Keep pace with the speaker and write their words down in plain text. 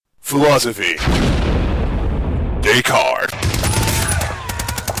Philosophy. Descartes.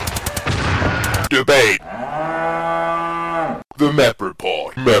 Debate. The Mep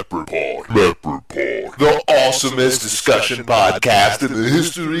Report. The awesomest discussion podcast in the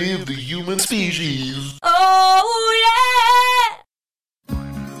history of the human species. Oh, yeah!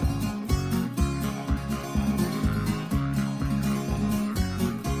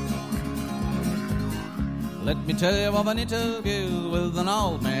 Let me tell you of an interview with an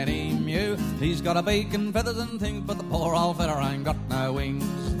old man emu. He's got a beak and feathers and things, but the poor old fella ain't got no wings.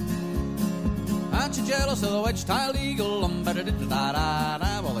 Aren't you jealous of the wedge-tailed eagle? Well,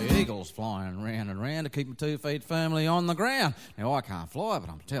 the eagle's flying round and round to keep my 2 feet firmly on the ground. Now, I can't fly, but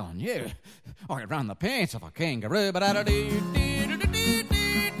I'm telling you, I can run the pants of a kangaroo.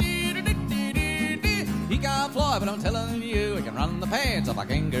 He can't fly, but I'm telling you, he can run the pants of a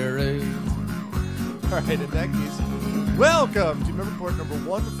kangaroo. All right, in that case, welcome to Member Report number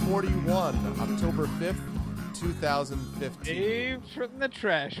 141, October 5th, 2015. Dave from the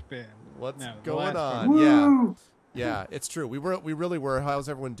trash bin. What's No, going the last on? one. Yeah, it's true. We really were. How's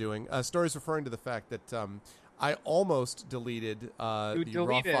everyone doing? Stories referring to the fact that I almost deleted You the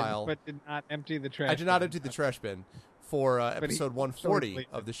deleted, raw file. but did not empty the trash. I did not bin. empty the trash bin for he episode 140 totally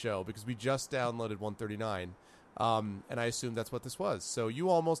of the show because we just downloaded 139. And I assumed that's what this was. So you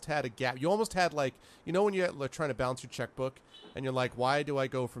almost had a gap. You almost had, like, you know when you're trying to balance your checkbook and you're like, why do I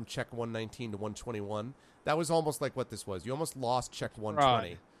go from check 119 to 121? That was almost like what this was. You almost lost check 120.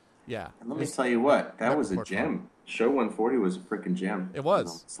 Right. Yeah. And let me tell you what, that was a Report gem. Show 140 was a freaking gem. It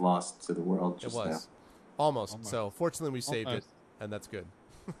was. It's lost to the world It just was. now. Almost. So fortunately we saved Almost. it, and that's good.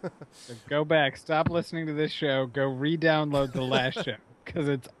 So go back. Stop listening to this show. Go re-download the last show because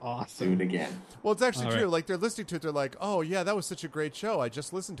it's Do awesome. it again. Well, it's actually All true. right. Like, they're listening to it. They're like, oh, yeah, that was such a great show. I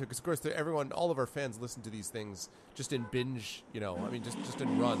just listened to it. Because, of course, all of our fans listen to these things just in binge, just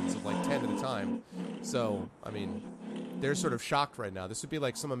in runs of, like, 10 at a time. So, I mean, they're sort of shocked right now. This would be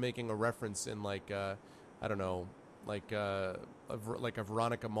like someone making a reference in, like, I don't know, like a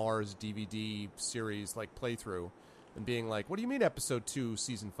Veronica Mars DVD series, like, playthrough. And being like, what do you mean episode 2,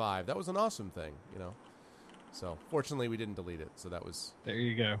 season 5? That was an awesome thing, you know? So, fortunately, we didn't delete it. So that was There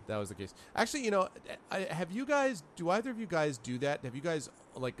you go. that was the case. Actually, do either of you guys do that? Have you guys,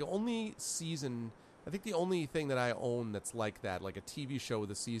 like, the only season, I think the only thing that I own that's like that, like a TV show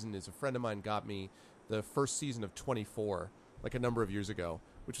with a season, is a friend of mine got me the first season of 24, like a number of years ago,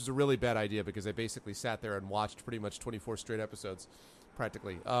 which was a really bad idea because I basically sat there and watched pretty much 24 straight episodes,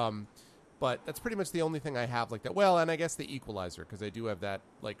 practically. But that's pretty much the only thing I have like that. Well, and I guess The Equalizer, because I do have that,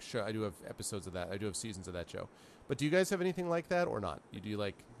 like, show. I do have episodes of that. I do have seasons of that show. But do you guys have anything like that or not? You do,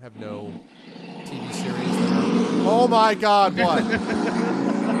 like, have no TV series that are... Oh, my God, what?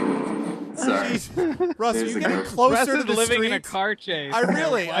 Sorry. Jeez. Russ, are There's you a getting ghost. closer Russ to is the living in a streets? car chase. I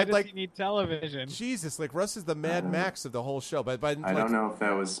really- Why I'd does like- he need television? Jesus, like, Russ is the Mad Max of the whole show. But by I like, don't know if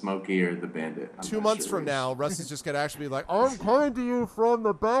that was Smokey or the Bandit. I'm 2 not months sure from which. now, Russ is just going to actually be like, I'm coming to you from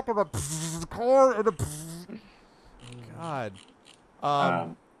the back of a car in a... God.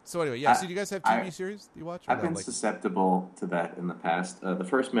 So anyway, yeah. So do you guys have TV series you watch? Or I've no? been Like, susceptible to that in the past. The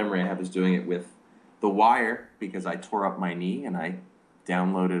first memory I have is doing it with The Wire because I tore up my knee and I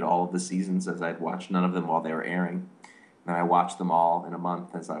downloaded all of the seasons as I'd watched none of them while they were airing. And I watched them all in a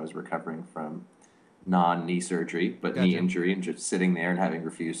month as I was recovering from non-knee surgery, but knee Gotcha. injury, and just sitting there and having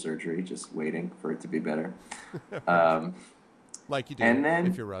refused surgery, just waiting for it to be better. like you do And then,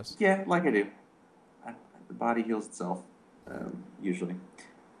 if you're Russ. Yeah, like I do. The body heals itself, usually.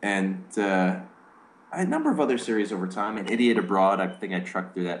 And a number of other series over time. An Idiot Abroad, I think I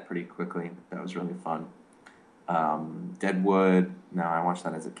trucked through that pretty quickly. That was really fun. Deadwood, no, I watched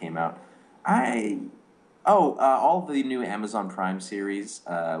that as it came out. All the new Amazon Prime series,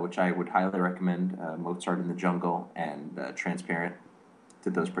 which I would highly recommend. Mozart in the Jungle and Transparent.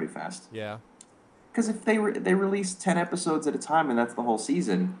 Did those pretty fast. Yeah. Because if they release 10 episodes at a time and that's the whole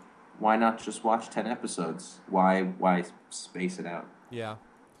season, why not just watch 10 episodes? Why space it out? Yeah.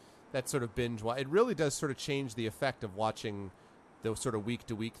 That sort of binge. It really does sort of change the effect of watching the sort of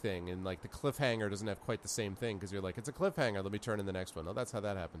week-to-week thing. And, like, the cliffhanger doesn't have quite the same thing because you're like, it's a cliffhanger. Let me turn in the next one. Oh, that's how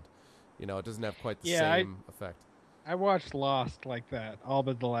that happened. You know, it doesn't have quite the same effect. I watched Lost like that, all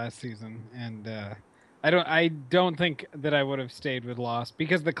but the last season, and I don't think that I would have stayed with Lost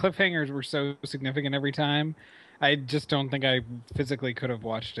because the cliffhangers were so significant every time. I just don't think I physically could have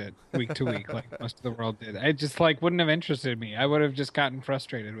watched it week to week like most of the world did. I just wouldn't have interested me. I would have just gotten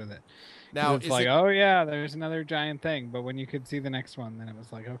frustrated with it. Now, it's like, oh yeah, there's another giant thing, but when you could see the next one, then it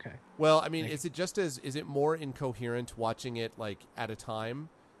was like, okay. Well, I mean, is it more incoherent watching it, like, at a time?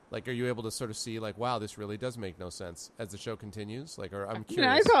 Like, are you able to sort of see, like, wow, this really does make no sense as the show continues? Like, or I'm Yeah,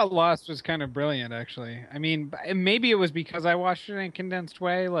 I curious. thought Lost was kind of brilliant, actually. I mean, maybe it was because I watched it in a condensed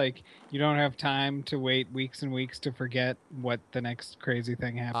way. Like, you don't have time to wait weeks and weeks to forget what the next crazy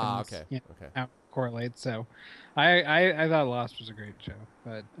thing happens. Okay. You know, Okay. how it correlates. So, I thought Lost was a great show,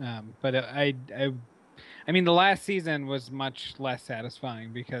 but I mean, the last season was much less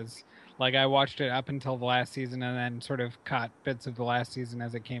satisfying because, like, I watched it up until the last season and then sort of caught bits of the last season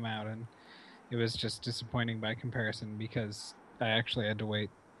as it came out, and it was just disappointing by comparison because I actually had to wait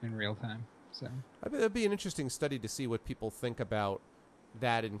in real time. So It'd be an interesting study to see what people think about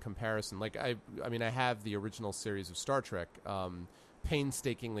that in comparison. Like, I mean, I have the original series of Star Trek,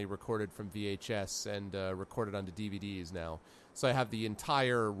 painstakingly recorded from VHS and recorded onto DVDs now. So I have the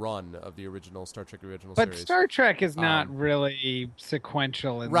entire run of the original Star Trek original but series. Star Trek is not really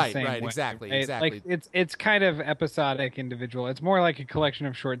sequential in the same way. Exactly. Like it's kind of episodic, individual. It's more like a collection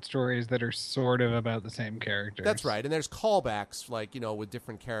of short stories that are sort of about the same characters. That's right. And there's callbacks, like, you know, with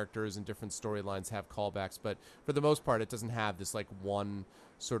different characters and different storylines have callbacks. But for the most part, it doesn't have this, like, one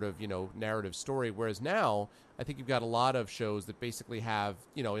sort of, you know, narrative story. Whereas now, I think you've got a lot of shows that basically have,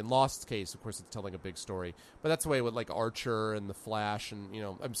 you know, in Lost's case, of course, it's telling a big story. But that's the way with, like, Archer and The Flash and, you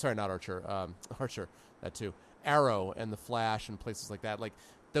know, I'm sorry, not Archer, Archer, that too. Arrow and The Flash and places like that. Like,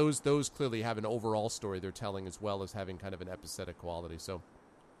 those clearly have an overall story they're telling as well as having kind of an episodic quality. So,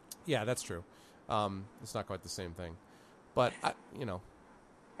 yeah, that's true. It's not quite the same thing. But, you know.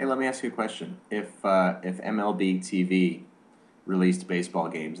 Hey, let me ask you a question. If MLB TV released baseball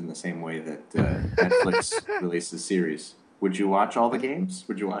games in the same way that Netflix releases series, would you watch all the games?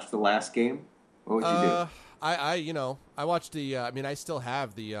 Would you watch the last game? What would you do? I watched the. I mean, I still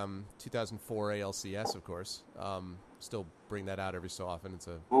have the 2004 ALCS, of course. Still bring that out every so often. It's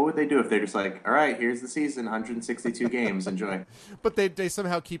a. What would they do if they're just like, all right, here's the season, 162 games, enjoy? But they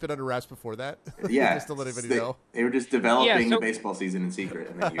somehow keep it under wraps before that. Yeah, just to let everybody know. They were just developing the baseball season in secret,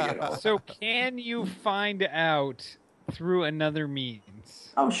 and then you get all. So can you find out through another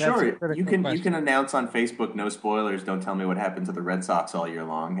means? Oh, sure. You can question. you can announce on Facebook, no spoilers, don't tell me what happened to the Red Sox all year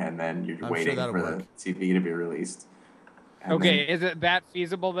long, and then you're waiting sure for work. the TV to be released. And Okay, then- is it that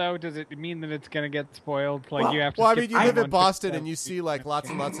feasible though? Does it mean that it's going to get spoiled? Like, Well- you have to. Well, I skip mean, you live in 1 Boston and to- you see, like, lots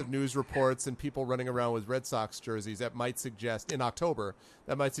and lots of news reports and people running around with Red Sox jerseys that might suggest in October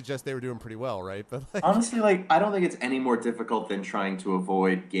that might suggest they were doing pretty well, right? But like, Honestly, like, I don't think it's any more difficult than trying to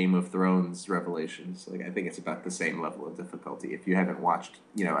avoid Game of Thrones revelations. Like, I think it's about the same level of difficulty if you haven't watched,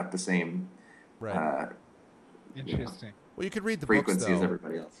 you know, at the same right. Interesting. Well, you could read the books frequency as though,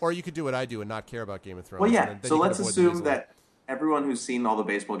 everybody else. or you could do what I do and not care about Game of Thrones. Well, and yeah. then So you can let's avoid the assume news. that everyone who's seen all the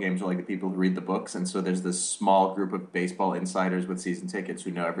baseball games are like the people who read the books, and so there's this small group of baseball insiders with season tickets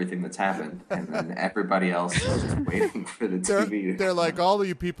who know everything that's happened, and then everybody else is just waiting for the TV. They're like, all of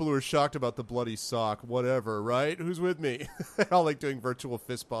you people who are shocked about the bloody sock, whatever, right? Who's with me? They're all like doing virtual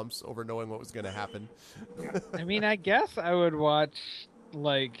fist bumps over knowing what was going to happen. I mean, I guess I would watch,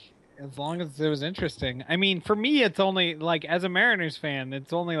 like, as long as it was interesting. I mean, for me, it's only, like, as a Mariners fan,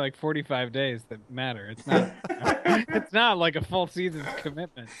 it's only like 45 days that matter. It's not it's not like a full season's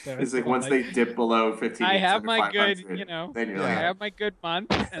commitment. So It's like once they dip below 15, I have under my good, 500, you know, then you're I like, have my good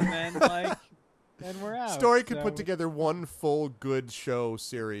month, and then, like, then we're out. Story could So- put together one full good show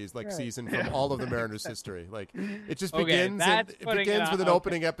series, like Right. season from all of the Mariners' history. Like, it just Okay, begins. that's It putting begins it with an on-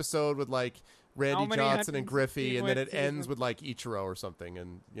 opening episode with like Randy many Johnson and Griffey, and then it 116 ends with like Ichiro or something,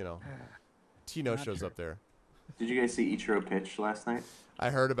 and you know, Tino Not shows true. up there. Did you guys see Ichiro pitch last night? I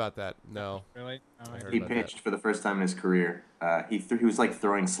heard about that. No, Really? Oh, I heard He about that. pitched for the first time in his career. He was like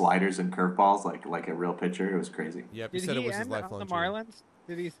throwing sliders and curveballs like a real pitcher. It was crazy. yep. He Did said he it was his end on lifelong the dream. Marlins?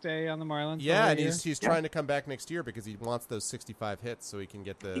 Did he stay on the Marlins? the Yeah, whole and year? he's trying to come back next year because he wants those 65 hits so he can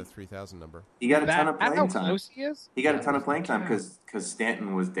get the 3,000 number. He got a ton That, of that's how playing time. close he is? He got a ton of playing time Yeah. because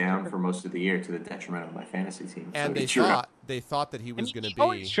Stanton was down for most of the year to the detriment of my fantasy team. And So they thought that he And was going to he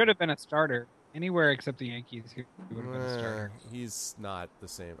always be. should have been a starter anywhere except the Yankees. He would have been a starter. He's not the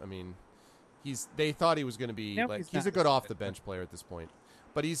same. I mean, they thought he was going to be No, like he's he's a not. good off the bench player at this point.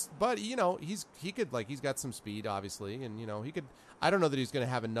 But you know, he's got some speed obviously, and you know, he could. I don't know that he's going to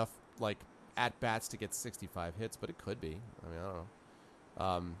have enough like at bats to get 65 hits, but it could be. I mean, I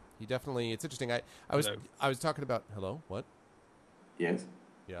don't know. He definitely. It's interesting. I was talking about hello. What? yes.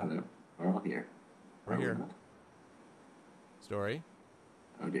 Yeah. Hello. We're all here. We're here. Story.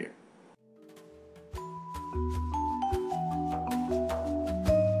 Oh dear.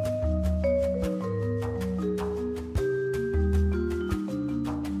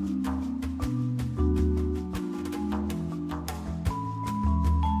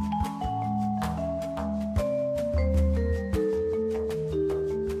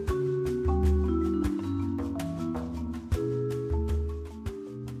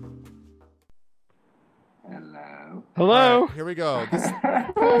 Hello. All right, here we go.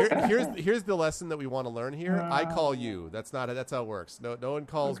 Here's the lesson that we want to learn here. I call you. That's how it works. No one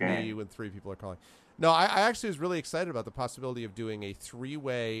calls me when three people are calling. No, I actually was really excited about the possibility of doing a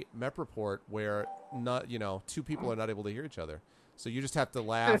three-way MEP report where two people are not able to hear each other. So you just have to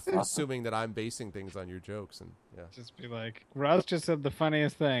laugh, assuming that I'm basing things on your jokes, and yeah. Just be like, Russ just said the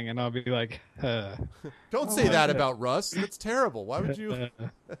funniest thing, and I'll be like, Don't say that about Russ. That's terrible. Why would you?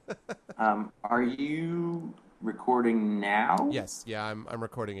 Are you recording now? Yes, yeah, I'm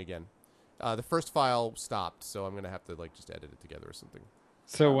recording again. The first file stopped, so I'm gonna have to just edit it together or something.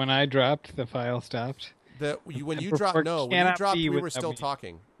 So when I dropped, the file stopped. When you dropped, we were still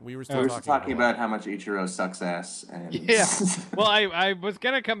talking. We were still talking about how much Ichiro sucks ass. And... Yeah. Well, I was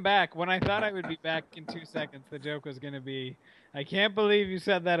gonna come back when I thought I would be back in 2 seconds. The joke was gonna be, I can't believe you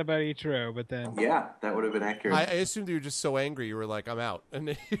said that about Ichiro, but then that would have been accurate. I assumed you were just so angry. You were like, I'm out, and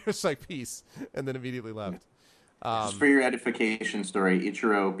then you're just like, peace, and then immediately left. Just for your edification story,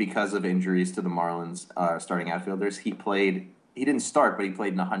 Ichiro, because of injuries to the Marlins starting outfielders, he didn't start, but he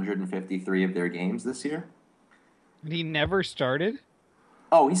played in 153 of their games this year. And he never started?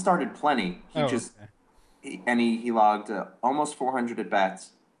 Oh, he started plenty. He logged almost 400 at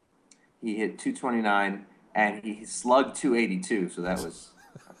bats. He hit 229, and he slugged 282. So that was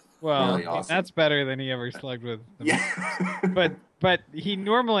really awesome. That's better than he ever slugged with. Yeah, but he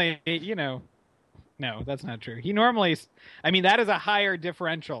normally, no, that's not true. He normally, that is a higher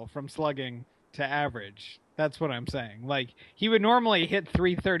differential from slugging to average. That's what I'm saying. Like, he would normally hit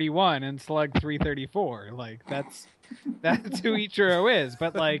 331 and slug 334. Like, that's who Ichiro is.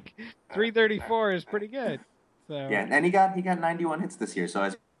 But 334 is pretty good. So yeah, and he got 91 hits this year. So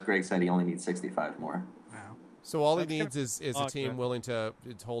as Greg said, he only needs 65 more. Wow. So all he needs is a team willing to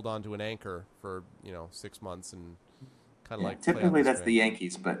hold on to an anchor for 6 months and kind of typically that's the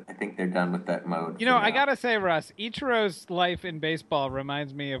Yankees, but I think they're done with that mode. I gotta say, Russ, Ichiro's life in baseball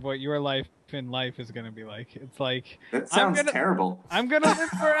reminds me of what your life in life is going to be like. It's like, that sounds terrible. I'm going to live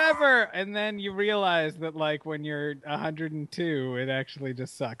forever. And then you realize that when you're 102, it actually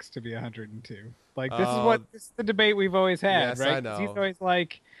just sucks to be 102. This is the debate we've always had, yes, right? I know.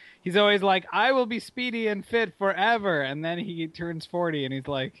 He's always like, I will be speedy and fit forever. And then he turns 40 and he's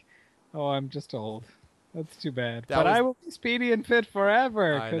like, oh, I'm just old. That's too bad. I will be speedy and fit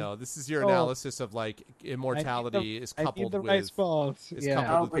forever. I know. This is your analysis of immortality is coupled with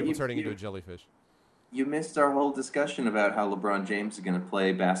people turning into a jellyfish. You missed our whole discussion about how LeBron James is going to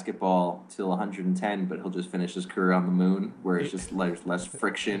play basketball till 110, but he'll just finish his career on the moon, where it's just less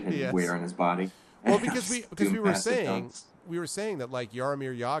friction and wear on his body. Well, because we were saying that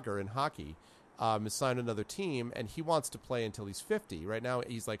Jaromir Jagr in hockey has signed another team, and he wants to play until he's 50. Right now,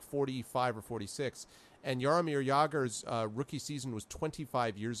 he's 45 or 46. And Jaromir Jagr's rookie season was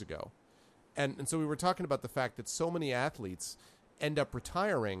 25 years ago. And so we were talking about the fact that so many athletes end up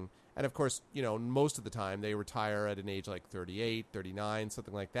retiring. And, of course, most of the time they retire at an age 38, 39,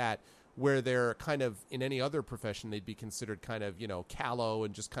 something like that, where they're kind of, in any other profession, they'd be considered kind of, callow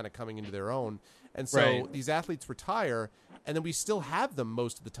and just kind of coming into their own. And so these athletes retire, and then we still have them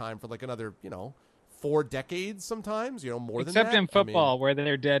most of the time for another, 4 decades sometimes, more than that. Except in football, where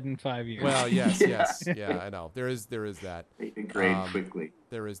they're dead in 5 years. Well, yes. Yeah, I know. There is that. They degrade quickly.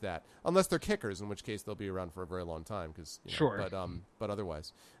 There is that. Unless they're kickers, in which case they'll be around for a very long time. Sure. But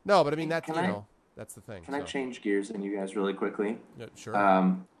otherwise. No, but that's the thing. Can I change gears on you guys really quickly? Yeah,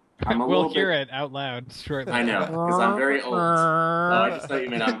 sure. We'll hear it out loud shortly. I know, because I'm very old. I just thought you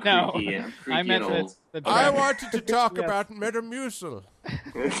meant I'm creaky. I'm creaky and old. I wanted to talk about Metamucil.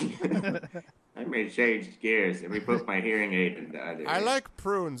 I may change gears. Let me put my hearing aid in the other. I like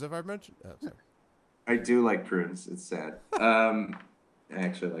prunes. Have I mentioned? Oh, sorry. I do like prunes. It's sad. I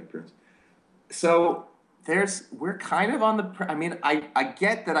actually like prunes. So we're kind of on the. I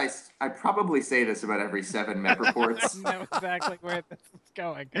get that I probably say this about every 7 Met reports. I know exactly where this is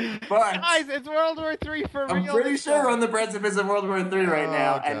going. But guys, it's World War III for real. I'm pretty sure we're on the precipice of World War III right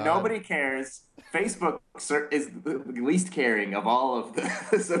now, and nobody cares. Facebook is the least caring of all of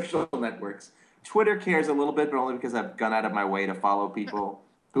the social networks. Twitter cares a little bit, but only because I've gone out of my way to follow people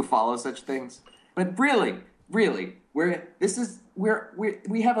who follow such things. But really, we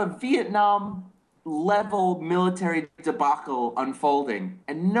have a Vietnam level military debacle unfolding,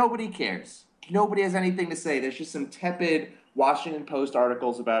 and nobody cares. Nobody has anything to say. There's just some tepid Washington Post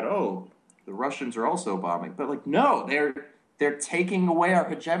articles about, the Russians are also bombing. But no, they're taking away our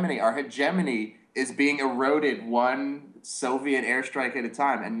hegemony. Our hegemony is being eroded one Soviet airstrike at a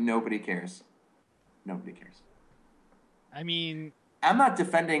time, and nobody cares. Nobody cares. I'm not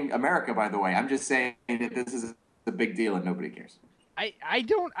defending America, by the way. I'm just saying that this is a big deal and nobody cares. I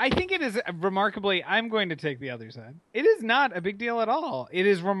think it is remarkably. I'm going to take the other side. It is not a big deal at all. It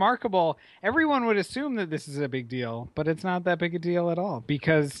is remarkable. Everyone would assume that this is a big deal, but it's not that big a deal at all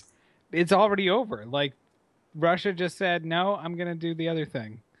because it's already over. Like Russia just said, no, I'm going to do the other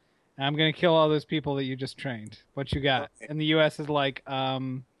thing. I'm going to kill all those people that you just trained. What you got? Okay. And the U.S. is like,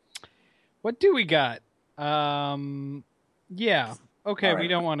 what do we got? Yeah. Okay, All right. we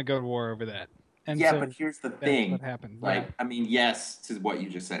don't want to go to war over that. And yeah, so but here's the that's thing. what happened. Like, Yeah. I mean, yes to what you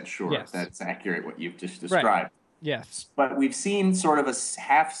just said. Sure, Yes. that's accurate. What you've just described. Yes. But we've seen sort of a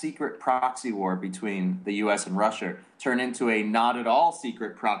half-secret proxy war between the U.S. and Russia turn into a not at all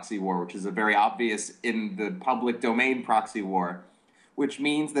secret proxy war, which is a very obvious in the public domain proxy war, which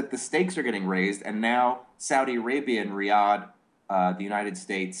means that the stakes are getting raised, and now Saudi Arabia and Riyadh, the United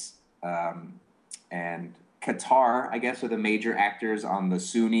States, and Qatar, I guess, are the major actors on the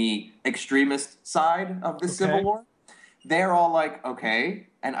Sunni extremist side of the civil war. They're all like, okay,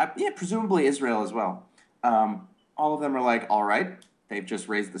 and presumably Israel as well. All of them are like, all right, they've just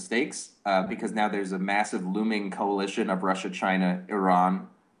raised the stakes because now there's a massive looming coalition of Russia, China, Iran,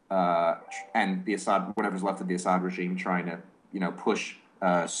 and the Assad, whatever's left of the Assad regime, trying to, push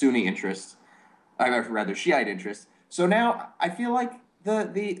Sunni interests, rather Shiite interests. So now I feel like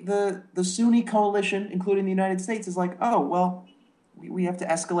the Sunni coalition, including the United States, is like, oh well, we have to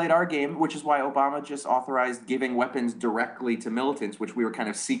escalate our game, which is why Obama just authorized giving weapons directly to militants, which we were kind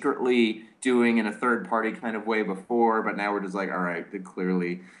of secretly doing in a third-party kind of way before, but now we're just like, all right,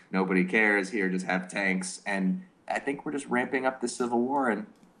 clearly nobody cares here, just have tanks. And I think we're just ramping up the Civil War, and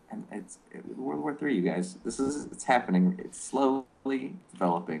it's World War III, you guys. It's happening. It's slowly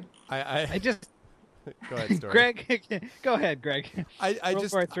developing. I just... Go ahead, Story. Greg, go ahead, Greg.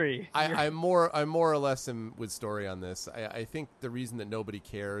 World War III. I'm more or less with Story on this. I think the reason that nobody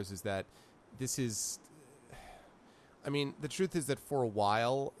cares is that this is. I mean, the truth is that for a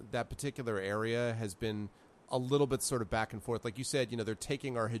while, that particular area has been a little bit sort of back and forth. Like you said, they're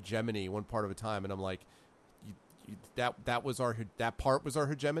taking our hegemony one part of a time, and I'm like, that part was our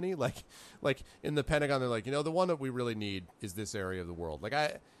hegemony. Like in the Pentagon, they're like, the one that we really need is this area of the world. Like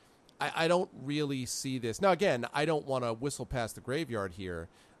I don't really see this. Now, again, I don't want to whistle past the graveyard here,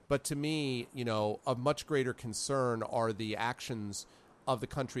 but to me, of much greater concern are the actions of the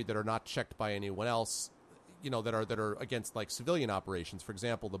country that are not checked by anyone else, that are against like civilian operations. For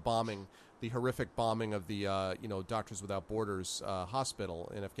example, the horrific bombing of the Doctors Without Borders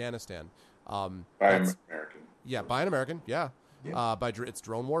hospital in Afghanistan. By an American. Yeah, by an American. Yeah. It's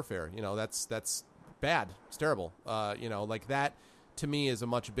drone warfare. That's bad. It's terrible. Like that. To me, is a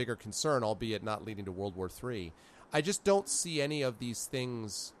much bigger concern, albeit not leading to World War III. I just don't see any of these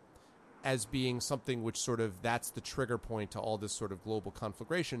things as being something which sort of that's the trigger point to all this sort of global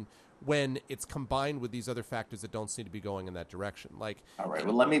conflagration when it's combined with these other factors that don't seem to be going in that direction. Like, all right,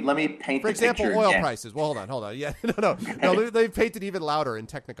 well, let me paint. For example, oil prices. Well, hold on. Yeah, no. They've painted even louder in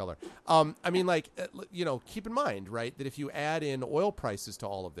Technicolor. I mean, like, keep in mind, right, that if you add in oil prices to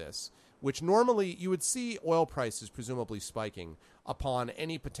all of this, which normally you would see oil prices presumably spiking upon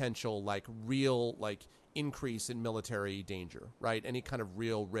any potential real increase in military danger, right? Any kind of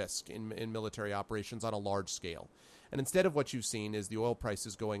real risk in military operations on a large scale. And instead of what you've seen is the oil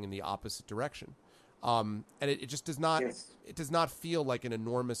prices going in the opposite direction. And it just does not it does not feel like an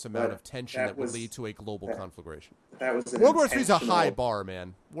enormous amount of tension that would lead to a global conflagration. That was World War III is a high bar,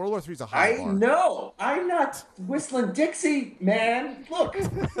 man. World War III is a high bar. I know. I'm not whistling Dixie, man. Look,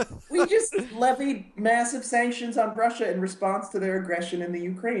 we just levied massive sanctions on Russia in response to their aggression in the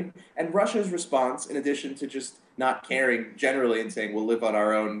Ukraine. And Russia's response, in addition to just not caring generally and saying we'll live on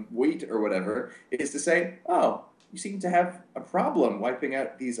our own wheat or whatever, is to say, oh, you seem to have a problem wiping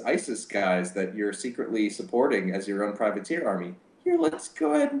out these ISIS guys that you're secretly supporting as your own privateer army. Here, let's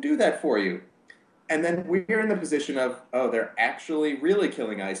go ahead and do that for you. And then we're in the position of, oh, they're actually really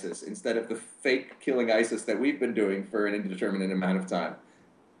killing ISIS instead of the fake killing ISIS that we've been doing for an indeterminate amount of time.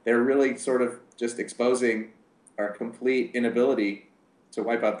 They're really sort of just exposing our complete inability to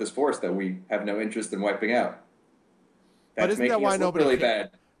wipe out this force that we have no interest in wiping out. That's but isn't making that why us nobody look really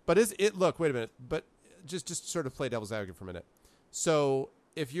bad. But is it? Look, wait a minute. But just sort of play devil's advocate for a minute. So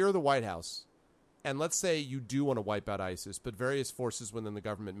if you're the White House, and let's say you do want to wipe out ISIS, but various forces within the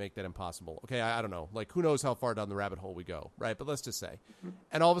government make that impossible. Okay, I don't know. Like, who knows how far down the rabbit hole we go, right? But let's just say.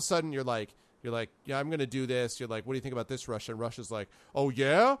 And all of a sudden you're like, yeah, I'm going to do this. You're like, what do you think about this, Russia? And Russia's like, oh,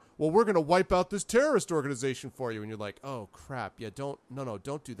 yeah? Well, we're going to wipe out this terrorist organization for you. And you're like, oh, crap. Yeah, don't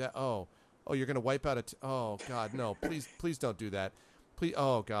do that. Oh, you're going to wipe out oh, God, no. Please don't do that. Please,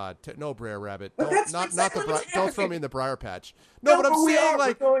 oh God, no Brer Rabbit. But Don't, that's not exactly the what's don't throw me happening. in the Briar Patch. No, but I'm but we saying are.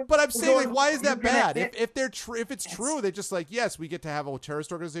 like, We're going- why is that you're gonna bad? hit- If it's true, they just like, yes, we get to have a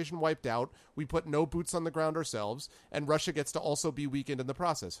terrorist organization wiped out. We put no boots on the ground ourselves, and Russia gets to also be weakened in the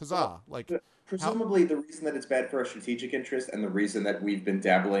process. Huzzah! Like, Presumably, the reason that it's bad for our strategic interest and the reason that we've been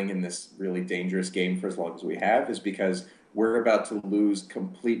dabbling in this really dangerous game for as long as we have is because we're about to lose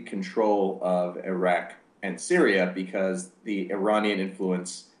complete control of Iraq and Syria because the Iranian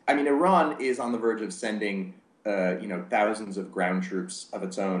influence. I mean, Iran is on the verge of sending, thousands of ground troops of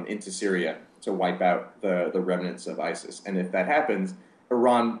its own into Syria to wipe out the remnants of ISIS. And if that happens,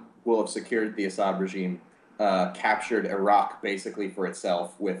 Iran will have secured the Assad regime, captured Iraq basically for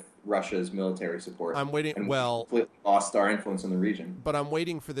itself with Russia's military support. I'm waiting. And Well, completely lost our influence in the region. but I'm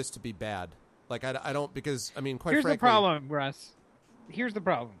waiting for this to be bad. Like, I don't, because I mean, quite Here's frankly, the problem, Russ. Here's the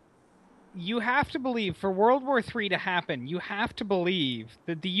problem. You have to believe, for World War III to happen, you have to believe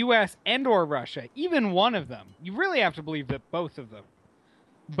that the U.S. and or Russia, even one of them, you really have to believe that both of them.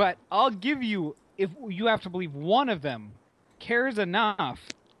 But I'll give you, if you have to believe one of them cares enough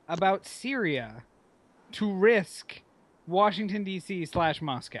about Syria to risk Washington, D.C. /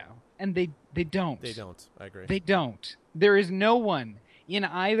 Moscow. And they don't. They don't. I agree. They don't. There is no one in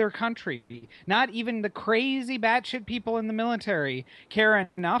either country, not even the crazy batshit people in the military, care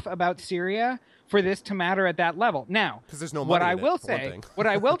enough about Syria for this to matter at that level. Now, Because there's no what money I in it, will for one say, thing. what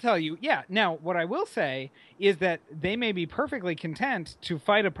I will tell you, what I will say is that they may be perfectly content to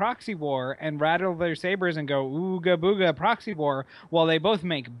fight a proxy war and rattle their sabers and go ooga booga proxy war while they both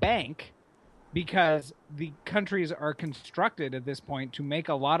make bank. Because the countries are constructed at this point to make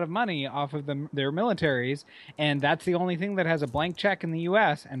a lot of money off of their militaries, and that's the only thing that has a blank check in the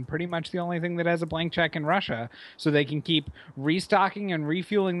U.S. and pretty much the only thing that has a blank check in Russia. So they can keep restocking and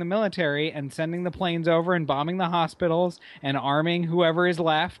refueling the military and sending the planes over and bombing the hospitals and arming whoever is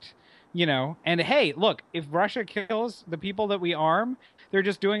left. And hey, look, if Russia kills the people that we arm, they're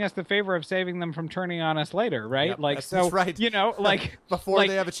just doing us the favor of saving them from turning on us later, right? Yep, that's right. Before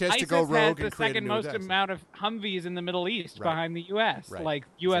they have a chance to go rogue ISIS and has the create a second new most identity. amount of Humvees in the Middle East Right. behind the U.S. Right. Like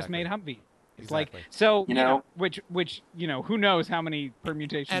U.S. made Humvees. It's Exactly. like so, which who knows how many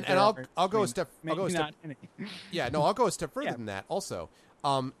permutations. And there I'll are go a between step. I'll go a maybe step. not any. Yeah, no, I'll go a step further Yeah. than that. Also,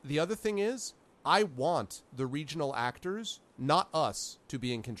 the other thing is, I want the regional actors, not us, to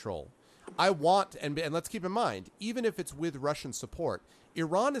be in control. I want, and let's keep in mind, even if it's with Russian support,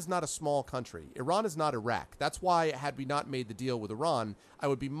 Iran is not a small country. Iran is not Iraq. That's why, had we not made the deal with Iran, I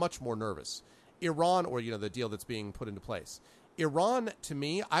would be much more nervous. Iran, or the deal that's being put into place. Iran, to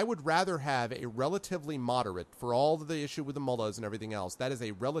me, I would rather have a relatively moderate, for all of the issue with the mullahs and everything else, that is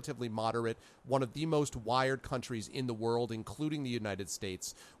a relatively moderate, one of the most wired countries in the world, including the United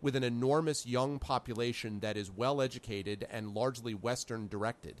States, with an enormous young population that is well-educated and largely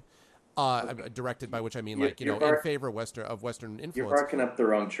Western-directed. Directed by which I mean, in favor of Western influence. You're barking up the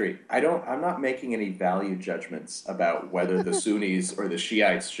wrong tree. I'm not making any value judgments about whether the Sunnis or the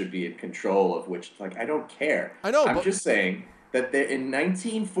Shiites should be in control of which. I don't care. I know. I'm just saying that in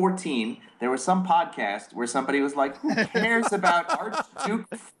 1914 there was some podcast where somebody was like, "Who cares about Archduke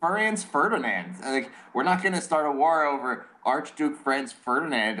Franz Ferdinand? We're not going to start a war over Archduke Franz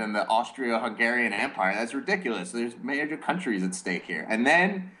Ferdinand and the Austro-Hungarian Empire. That's ridiculous. There's major countries at stake here." And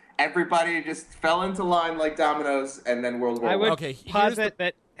then everybody just fell into line like dominoes, and then World War I I. would Okay, posit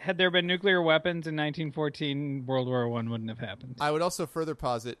that had there been nuclear weapons in 1914, World War I wouldn't have happened. I would also further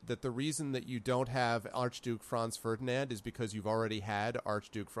posit that the reason that you don't have Archduke Franz Ferdinand is because you've already had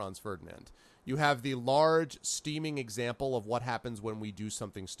Archduke Franz Ferdinand. You have the large, steaming example of what happens when we do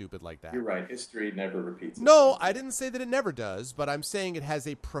something stupid like that. You're right. History never repeats itself. No, I didn't say that it never does, but I'm saying it has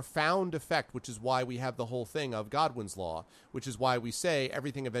a profound effect, which is why we have the whole thing of Godwin's Law, which is why we say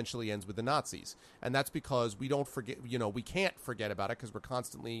everything eventually ends with the Nazis. And that's because we don't forget, we can't forget about it because we're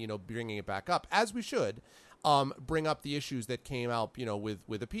constantly, bringing it back up, as we should, bring up the issues that came out,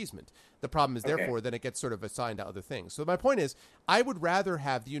 with appeasement. The problem is, therefore, then it gets sort of assigned to other things. So my point is, I would rather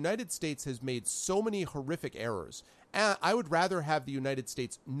have the United States has made so many horrific errors. I would rather have the United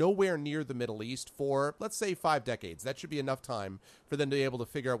States nowhere near the Middle East for, let's say, 5 decades. That should be enough time for them to be able to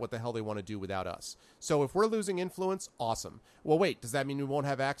figure out what the hell they want to do without us. So if we're losing influence, awesome. Well, wait, does that mean we won't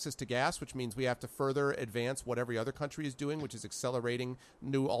have access to gas, which means we have to further advance what every other country is doing, which is accelerating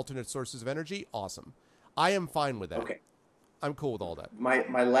new alternate sources of energy? Awesome. I am fine with that. Okay. I'm cool with all that.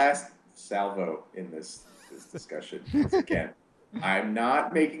 My last salvo in this discussion is, again, I'm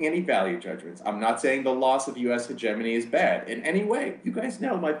not making any value judgments. I'm not saying the loss of U.S. hegemony is bad in any way. You guys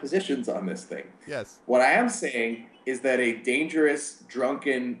know my positions on this thing. Yes. What I am saying is that a dangerous,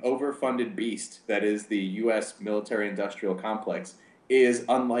 drunken, overfunded beast that is the U.S. military-industrial complex is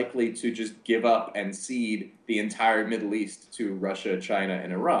unlikely to just give up and cede the entire Middle East to Russia, China,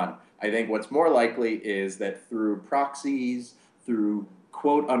 and Iran. I think what's more likely is that through proxies, through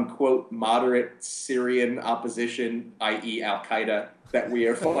quote-unquote moderate Syrian opposition, i.e. Al-Qaeda, that we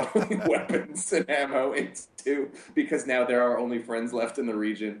are funneling weapons and ammo into, because now there are only friends left in the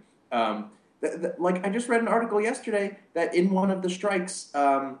region. Like, I just read an article yesterday that in one of the strikes,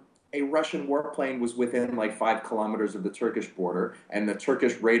 a Russian warplane was within like 5 kilometers of the Turkish border, and the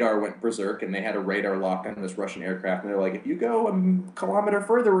Turkish radar went berserk, and they had a radar lock on this Russian aircraft, and they're like, if you go a kilometer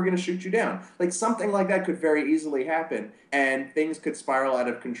further, we're going to shoot you down. Like, something like that could very easily happen, and things could spiral out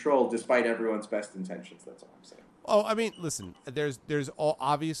of control despite everyone's best intentions. That's all I'm saying. Oh, I mean, listen, there's all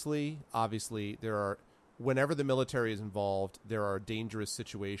obviously there are, whenever the military is involved, there are dangerous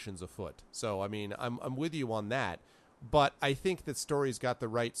situations afoot. So, I mean, I'm with you on that. But I think that Story's got the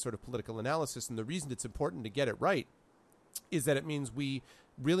right sort of political analysis, and the reason it's important to get it right is that it means we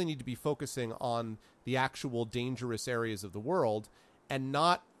really need to be focusing on the actual dangerous areas of the world and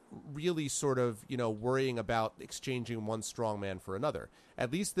not really sort of, worrying about exchanging one strong man for another.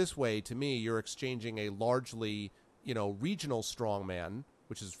 At least this way, to me, you're exchanging a largely, regional strong man,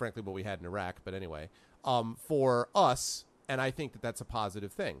 which is frankly what we had in Iraq, but anyway, for us, and I think that that's a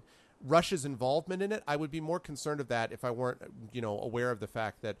positive thing. Russia's involvement in it, I would be more concerned of that if I weren't, aware of the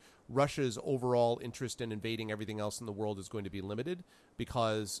fact that Russia's overall interest in invading everything else in the world is going to be limited,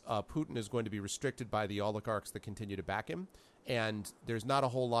 because Putin is going to be restricted by the oligarchs that continue to back him, and there's not a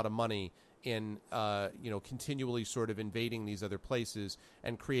whole lot of money in, continually sort of invading these other places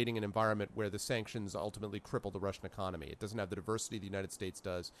and creating an environment where the sanctions ultimately cripple the Russian economy. It doesn't have the diversity the United States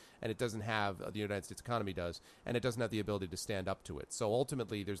does, and it doesn't have the United States economy does, and it doesn't have the ability to stand up to it. So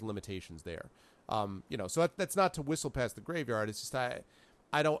ultimately, there's limitations there. So that's not to whistle past the graveyard. It's just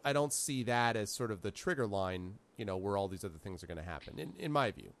I don't see that as sort of the trigger line, where all these other things are going to happen, in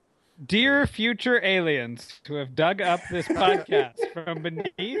my view. Dear future aliens who have dug up this podcast from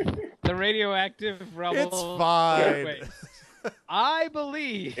beneath the radioactive rubble, it's fine. Waste, I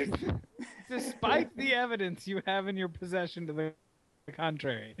believe, despite the evidence you have in your possession to the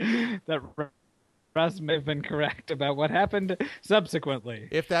contrary, that Russ may have been correct about what happened subsequently.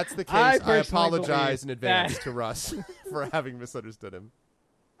 If that's the case, I apologize in believe advance to Russ for having misunderstood him.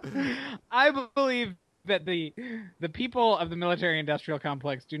 I believe that the people of the military-industrial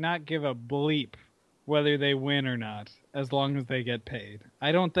complex do not give a bleep whether they win or not, as long as they get paid.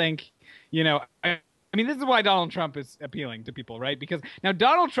 I don't think, I mean, this is why Donald Trump is appealing to people, right? Because now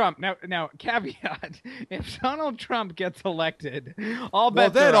Donald Trump, now caveat, if Donald Trump gets elected, all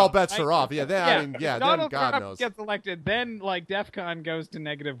bets are off. All bets are off. Yeah, then Donald God Trump knows. gets elected, then like DEFCON goes to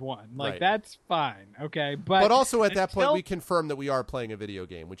 -1. Like Right. that's fine, okay? But also at that point, we confirm that we are playing a video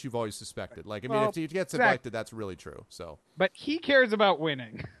game, which you've always suspected. Like, I mean, if he gets elected, that's really true. So, but he cares about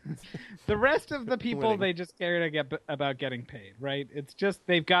winning. The rest of the people, Winning. they just care about getting paid, right? It's just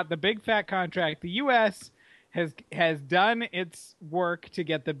they've got the big fat contract. The U.S. has done its work to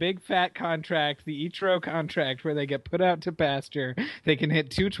get the big fat contract, the Ichiro contract, where they get put out to pasture. They can hit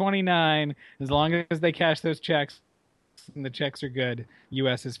 229 as long as they cash those checks, and the checks are good.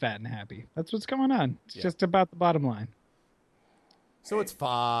 U.S. is fat and happy. That's what's going on. It's just about the bottom line. So it's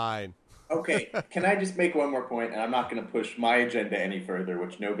fine. Okay, can I just make one more point? And I'm not going to push my agenda any further,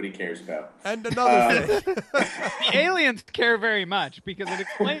 which nobody cares about. And another thing. The aliens care very much because it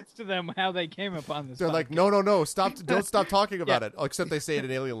explains to them how they came upon this. They're podcast. like, no, don't stop talking about it. Except they say it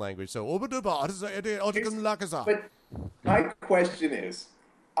in alien language. So, But my question is,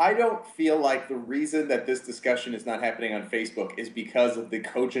 I don't feel like the reason that this discussion is not happening on Facebook is because of the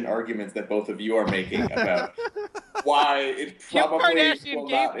cogent arguments that both of you are making about why it Kim probably Kardashian will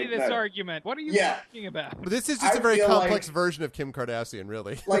gave not me this ignite. argument. What are you talking about? But this is just I a very feel complex like- version of Kim Kardashian,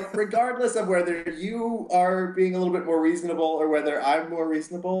 really. Like, regardless of whether you are being a little bit more reasonable or whether I'm more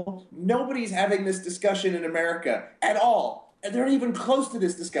reasonable, nobody's having this discussion in America at all. And they're not even close to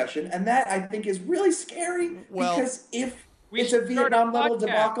this discussion. And that, I think, is really scary Well, because if we it's a should start a Vietnam-level podcast.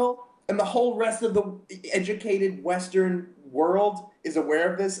 debacle and the whole rest of the educated Western world is aware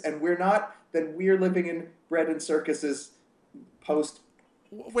of this and we're not, then we're living in bread and circuses post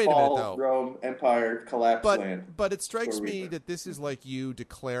Wait a minute, though. Rome Empire collapse land. But it strikes Where we me live. that this is like you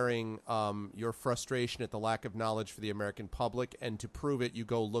declaring your frustration at the lack of knowledge for the American public, and to prove it, you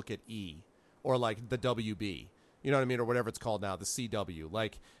go look at E, or like the WB, you know what I mean, or whatever it's called now, the CW,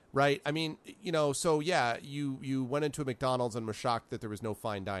 like, right? I mean, so yeah, you went into a McDonald's and were shocked that there was no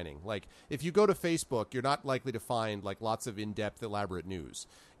fine dining. Like, if you go to Facebook, you're not likely to find like lots of in-depth, elaborate news.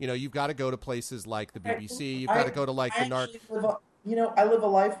 You've got to go to places like the BBC. You've got to go to like the I live a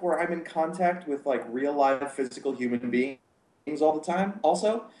life where I'm in contact with like real life physical human beings all the time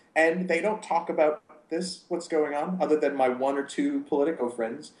also, and they don't talk about what's going on, other than my one or two Politico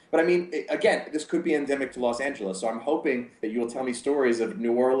friends. But I mean, again, this could be endemic to Los Angeles, so I'm hoping that you'll tell me stories of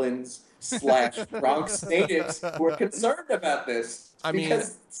New Orleans / Bronx natives who are concerned about this.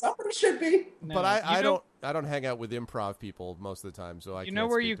 Because somebody should be. No, but I don't hang out with improv people most of the time, so I You know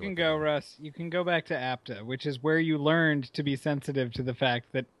where you can go, Russ? You can go back to APTA, which is where you learned to be sensitive to the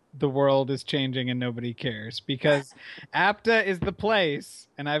fact that the world is changing and nobody cares, because APTA is the place,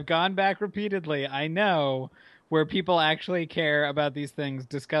 and I've gone back repeatedly, I know, where people actually care about these things,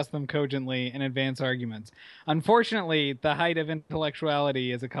 discuss them cogently, and advance arguments. Unfortunately, the height of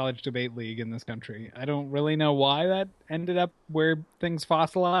intellectuality is a college debate league in this country. I don't really know why that ended up where things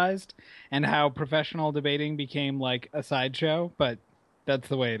fossilized and how professional debating became like a sideshow, but that's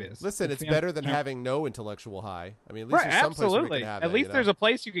the way it is. Listen, it's better than having no intellectual high. I mean, at least there's some place where we can have At least there's a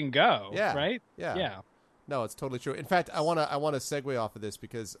place you can go. Yeah. Right? Yeah. No, it's totally true. In fact, I want to segue off of this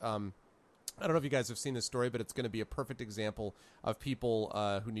because I don't know if you guys have seen this story, but it's going to be a perfect example of people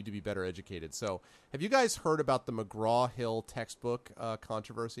who need to be better educated. So, have you guys heard about the McGraw-Hill textbook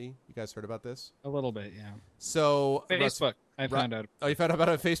controversy? You guys heard about this? A little bit, yeah. So, Facebook. I found out. Oh, you found out about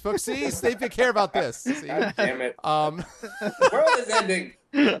it on Facebook? See, they care about this. See? God damn it. The world is ending.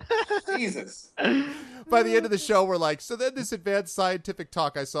 Jesus. By the end of the show, we're like, so then this advanced scientific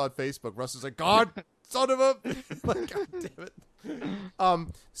talk I saw on Facebook, Russ is like, God, son of a... like, God damn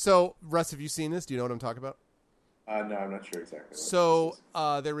it. So, Russ, have you seen this? Do you know what I'm talking about? No, I'm not sure exactly. So,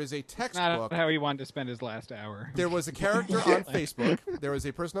 there is a textbook. Not how he wanted to spend his last hour. There was a character on Facebook. There was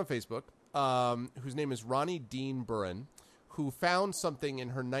a person on Facebook whose name is Ronnie Dean Burren, who found something in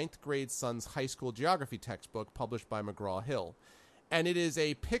her 9th grade son's high school geography textbook published by McGraw-Hill. And it is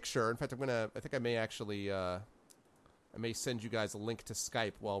a picture. In fact, I think I may actually, I may send you guys a link to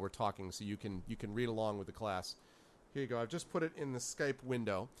Skype while we're talking so you can read along with the class. Here you go. I've just put it in the Skype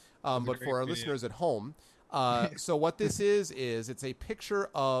window. But for our listeners at home, so what this is it's a picture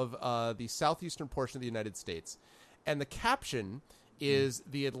of the southeastern portion of the United States. And the caption is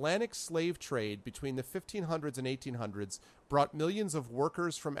the Atlantic slave trade between the 1500s and 1800s brought millions of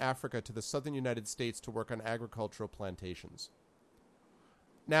workers from Africa to the southern United States to work on agricultural plantations.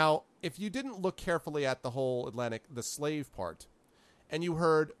 Now, if you didn't look carefully at the whole the slave part, and you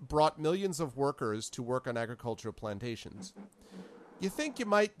heard brought millions of workers to work on agricultural plantations, you think you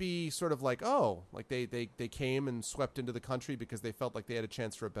might be sort of like, oh, like they came and swept into the country because they felt like they had a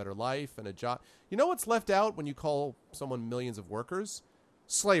chance for a better life and a job. You know what's left out when you call someone millions of workers?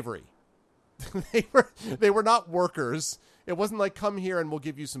 Slavery. They were not workers. It wasn't like, come here and we'll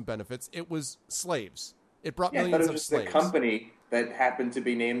give you some benefits. It was slaves. It brought millions of slaves. The company that happened to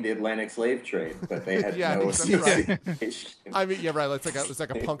be named the Atlantic Slave Trade, but they had yeah, no exactly association. Right. I mean, yeah, right. It's like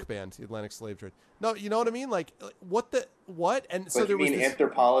a punk band, the Atlantic Slave Trade. No, you know what I mean? Like, what? And but so there you mean was this...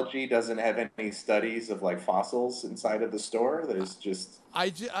 anthropology doesn't have any studies of like fossils inside of the store? There's just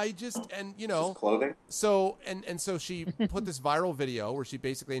and you know, just clothing. So so she put this viral video where she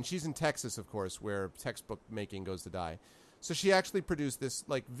basically, and she's in Texas, of course, where textbook making goes to die. So she actually produced this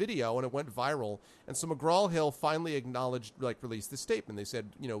like video and it went viral. And so McGraw-Hill finally released this statement. They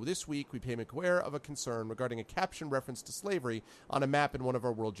said, you know, this week we became aware of a concern regarding a caption reference to slavery on a map in one of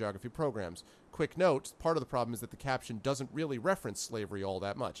our world geography programs. Quick note, part of the problem is that the caption doesn't really reference slavery all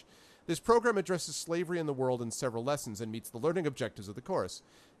that much. This program addresses slavery in the world in several lessons and meets the learning objectives of the course.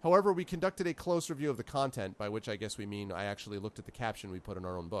 However, we conducted a close review of the content, by which I guess we mean I actually looked at the caption we put in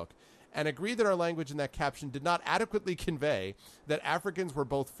our own book, and agreed that our language in that caption did not adequately convey that Africans were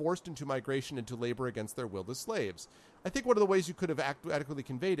both forced into migration into labor against their will as slaves. I think one of the ways you could have adequately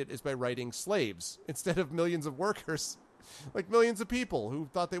conveyed it is by writing slaves instead of millions of workers, like millions of people who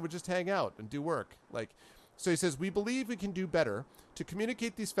thought they would just hang out and do work. So he says, we believe we can do better. To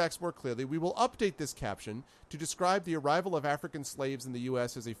communicate these facts more clearly, we will update this caption to describe the arrival of African slaves in the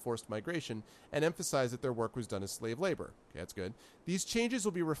U.S. as a forced migration and emphasize that their work was done as slave labor. Okay, that's good. These changes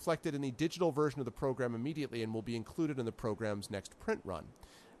will be reflected in the digital version of the program immediately and will be included in the program's next print run.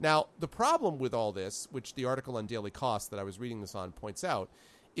 Now, the problem with all this, which the article on Daily Cost that I was reading this on points out,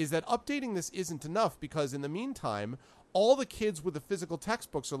 is that updating this isn't enough because in the meantime, all the kids with the physical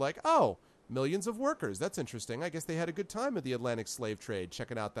textbooks are like, oh, millions of workers. That's interesting. I guess they had a good time at the Atlantic slave trade,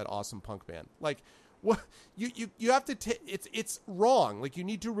 checking out that awesome punk band. Like, what you have to it's wrong. Like, you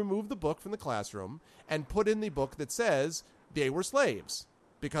need to remove the book from the classroom and put in the book that says they were slaves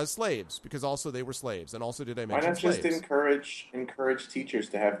because also they were slaves, and also did I mention slaves? Why not just encourage teachers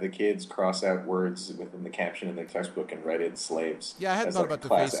to have the kids cross out words within the caption in their textbook and write in slaves? Yeah, I hadn't thought about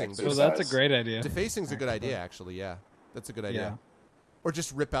defacing. Well, that's a great idea. Defacing's a good idea, actually. Yeah, that's a good idea. Yeah. Or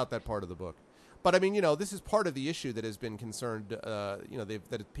just rip out that part of the book. But I mean, this is part of the issue that has been concerned,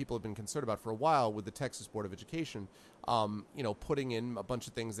 that people have been concerned about for a while with the Texas Board of Education, putting in a bunch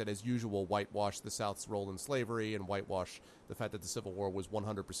of things that, as usual, whitewash the South's role in slavery and whitewash the fact that the Civil War was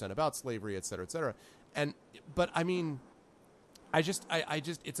 100% about slavery, et cetera, et cetera. But I mean, I just,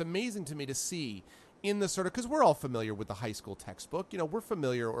 it's amazing to me to see in the sort of, because we're all familiar with the high school textbook, we're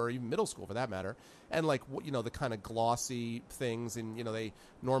familiar, or even middle school for that matter, and like, the kind of glossy things, and, they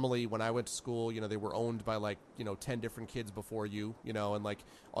normally, when I went to school, they were owned by like, 10 different kids before you, and like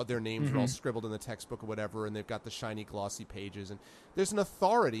all their names are all scribbled in the textbook or whatever, and they've got the shiny glossy pages, and there's an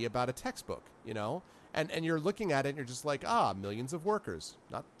authority about a textbook, and you're looking at it and you're just like, millions of workers,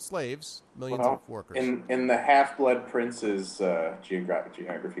 not slaves, millions of workers. In the Half-Blood Prince's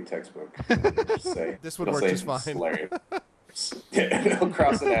geography textbook, say, this would work just fine. Slave. They'll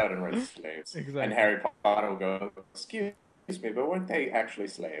cross it out and write slaves. Exactly. And Harry Potter will go, excuse me, but weren't they actually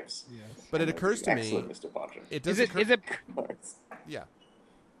slaves? Yes. But it occurs to me, excellent, Mr. Potter. It does Is it yeah.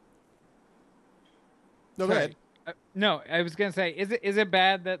 No, go ahead. No, I was gonna say, is it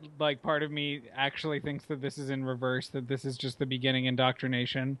bad that like part of me actually thinks that this is in reverse, that this is just the beginning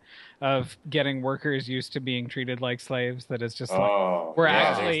indoctrination of getting workers used to being treated like slaves? That it's just like we're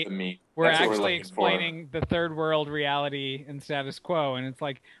actually explaining the third world reality and status quo, and it's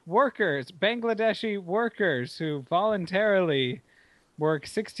like workers, Bangladeshi workers who voluntarily work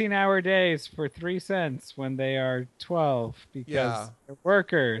 16-hour days for 3 cents when they are 12 because they're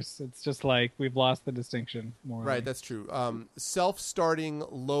workers. It's just like we've lost the distinction more. Right, that's true. Self-starting,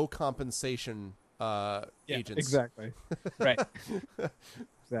 low compensation agents. Exactly. Right.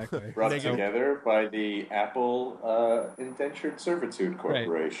 Exactly. Brought together by the Apple Indentured Servitude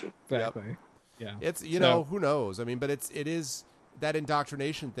Corporation. Right. Exactly. Yep. Yeah. It's who knows? I mean, but it is that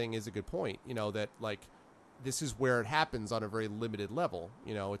indoctrination thing is a good point. That like, this is where it happens on a very limited level.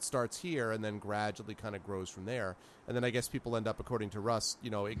 It starts here and then gradually kind of grows from there. And then I guess people end up, according to Russ,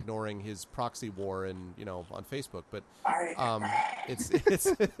 ignoring his proxy war and, on Facebook. But it's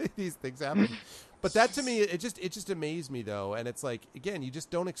these things happen. But that to me, it just amazed me though. And it's like, again, you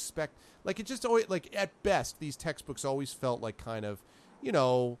just don't expect, like, it just always, like, at best, these textbooks always felt like kind of,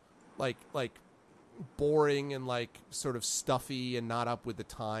 like boring and like sort of stuffy and not up with the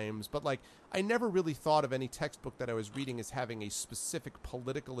times. But like, I never really thought of any textbook that I was reading as having a specific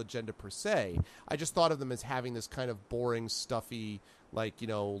political agenda per se. I just thought of them as having this kind of boring, stuffy, like,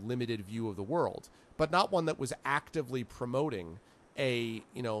 limited view of the world, but not one that was actively promoting a,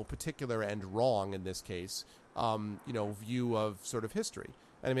 particular and wrong, in this case, view of sort of history.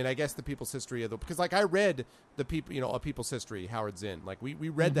 And I mean, I guess the People's History because like I read the A People's History, Howard Zinn. Like we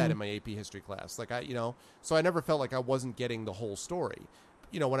read that in my AP history class. Like so I never felt like I wasn't getting the whole story.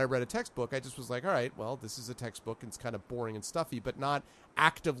 When I read a textbook, I just was like, all right, well, this is a textbook and it's kind of boring and stuffy, but not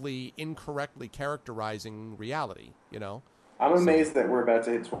actively incorrectly characterizing reality, I'm amazed that we're about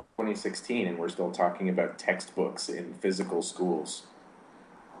to hit 2016 and we're still talking about textbooks in physical schools.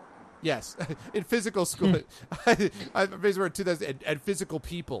 Yes, in physical school. I'm amazed we're in 2000 and physical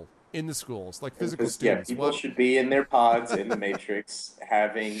people in the schools, like physical students. Yeah, people should be in their pods in the Matrix,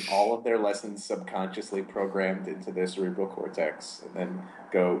 having all of their lessons subconsciously programmed into their cerebral cortex, and then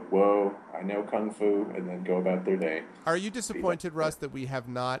go, whoa, I know Kung Fu, and then go about their day. Are you disappointed, Russ, that we have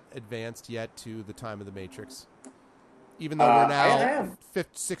not advanced yet to the time of the Matrix? Even though we're now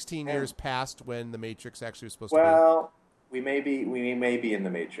 16 years past when the Matrix actually was supposed to be. Well, we may be in the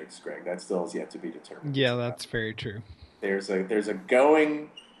Matrix, Greg. That still is yet to be determined. Yeah, that's very true. There's a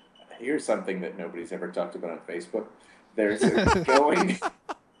going. Here's something that nobody's ever talked about on Facebook. There's a going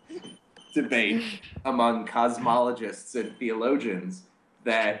debate among cosmologists and theologians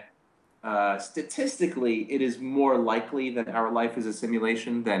that statistically it is more likely that our life is a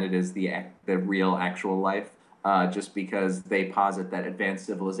simulation than it is the real actual life, just because they posit that advanced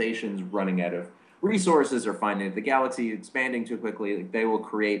civilizations running out of resources or finding that the galaxy expanding too quickly, they will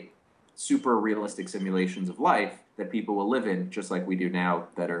create super realistic simulations of life that people will live in, just like we do now,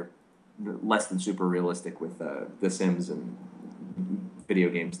 that are less than super realistic with The Sims and video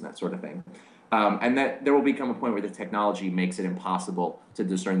games and that sort of thing. And that there will become a point where the technology makes it impossible to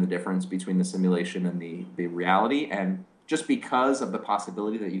discern the difference between the simulation and the reality. And just because of the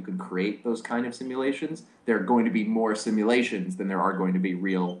possibility that you can create those kind of simulations, there are going to be more simulations than there are going to be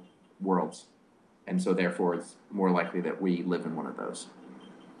real worlds. And so therefore it's more likely that we live in one of those.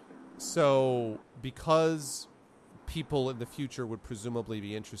 So because people in the future would presumably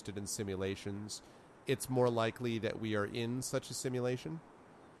be interested in simulations, it's more likely that we are in such a simulation?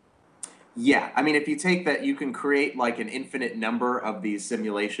 Yeah, I mean, if you take that, you can create like an infinite number of these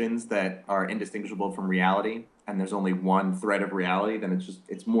simulations that are indistinguishable from reality, and there's only one thread of reality, then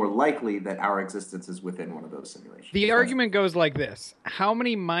it's more likely that our existence is within one of those simulations. The argument goes like this: how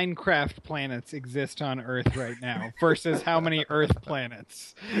many Minecraft planets exist on Earth right now versus how many Earth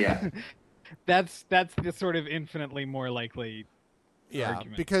planets? Yeah. That's the sort of infinitely more likely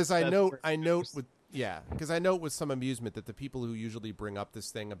argument. Because I That's note where it goes. because I note with some amusement that the people who usually bring up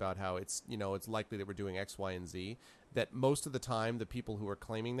this thing about how it's it's likely that we're doing X, Y, and Z, that most of the time the people who are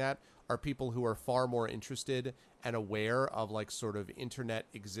claiming that are people who are far more interested and aware of like sort of internet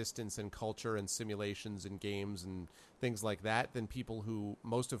existence and culture and simulations and games and things like that than people who,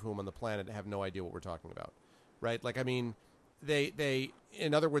 most of whom on the planet, have no idea what we're talking about, right? Like, I mean, they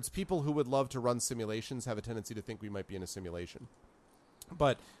in other words, people who would love to run simulations have a tendency to think we might be in a simulation.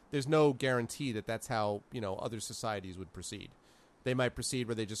 But there's no guarantee that that's how, other societies would proceed. They might proceed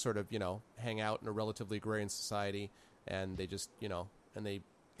where they just sort of, hang out in a relatively agrarian society, and they just, and they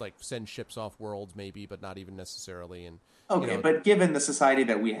like send ships off worlds maybe, but not even necessarily. And Okay, but given the society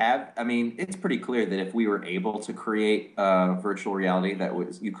that we have, I mean, it's pretty clear that if we were able to create a virtual reality that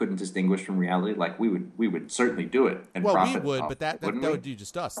you couldn't distinguish from reality, like we would certainly do it and well, profit we would, off but it, that wouldn't would we? do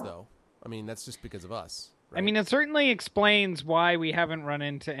just us, though. I mean, that's just because of us. Right? I mean, it certainly explains why we haven't run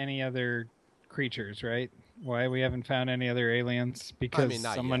into any other creatures, right? Why we haven't found any other aliens, because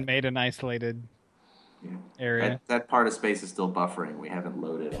not someone yet. made an isolated area. That part of space is still buffering. We haven't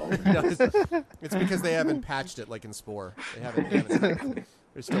loaded all. It's because they haven't patched it like in Spore. They haven't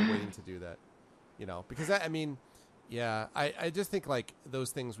they're still waiting to do that. Because I just think like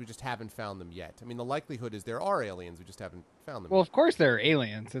those things, we just haven't found them yet. I mean, the likelihood is there are aliens, we just haven't found them Well, yet. of course there are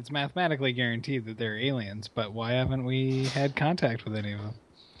aliens. It's mathematically guaranteed that there are aliens, but why haven't we had contact with any of them?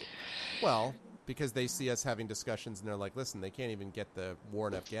 Well, because they see us having discussions and they're like, listen, they can't even get the war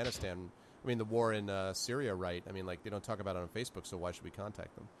in Afghanistan. I mean, the war in Syria right. I mean, like, they don't talk about it on Facebook, so why should we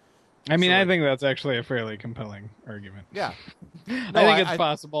contact them? I mean, So, I like- think that's actually a fairly compelling argument. Yeah. I No, think it's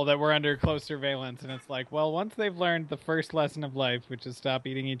possible that we're under close surveillance, and it's like, well, once they've learned the first lesson of life, which is stop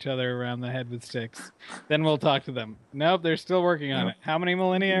eating each other around the head with sticks, then we'll talk to them. Nope, they're still working on it. How many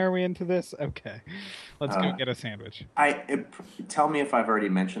millennia are we into this? Okay, let's go get a sandwich. Tell me if I've already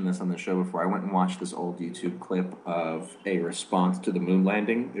mentioned this on the show before. I went and watched this old YouTube clip of a response to the moon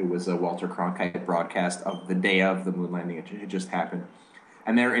landing. It was a Walter Cronkite broadcast of the day of the moon landing. It had just happened.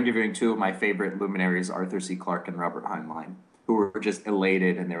 And they're interviewing two of my favorite luminaries, Arthur C. Clarke and Robert Heinlein, who were just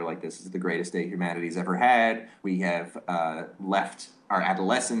elated. And they were like, this is the greatest day humanity's ever had. We have left our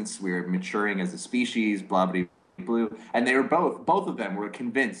adolescence. We're maturing as a species, blah, blah, blah. And they were both of them were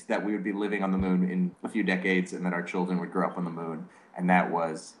convinced that we would be living on the moon in a few decades and that our children would grow up on the moon. And that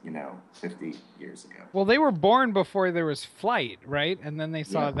was, 50 years ago. Well, they were born before there was flight, right? And then they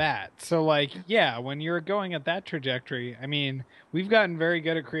saw that. So, like, yeah, when you're going at that trajectory, I mean, we've gotten very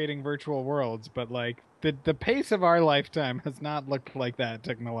good at creating virtual worlds, but, like, the pace of our lifetime has not looked like that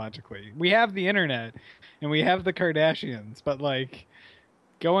technologically. We have the internet, and we have the Kardashians, but, like,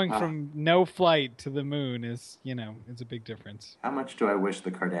 going from no flight to the moon is, it's a big difference. How much do I wish the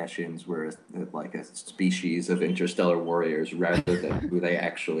Kardashians were like a species of interstellar warriors rather than who they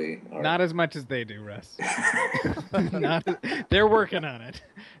actually are? Not as much as they do, Russ. They're working on it.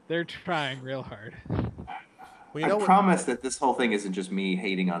 They're trying real hard. Well, I promise that this whole thing isn't just me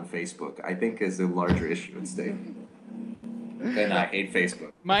hating on Facebook. I think is a larger issue at stake. And I hate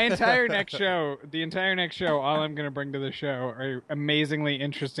Facebook. The entire next show, all I'm going to bring to the show are amazingly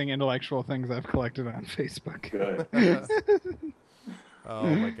interesting intellectual things I've collected on Facebook. Good. Oh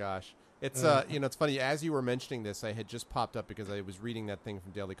my gosh. It's it's funny, as you were mentioning this, I had just popped up because I was reading that thing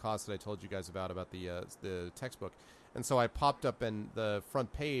from Daily Kos that I told you guys about the textbook. And so I popped up, and the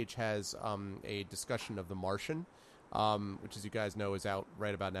front page has a discussion of The Martian, which, as you guys know, is out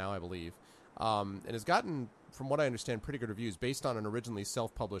right about now, I believe. And has gotten, from what I understand, pretty good reviews based on an originally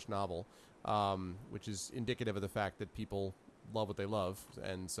self-published novel, which is indicative of the fact that people love what they love.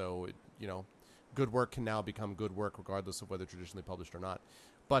 And so, good work can now become good work regardless of whether traditionally published or not.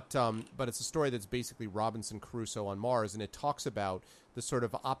 But it's a story that's basically Robinson Crusoe on Mars, and it talks about the sort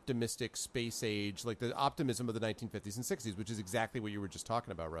of optimistic space age, like the optimism of the 1950s and 60s, which is exactly what you were just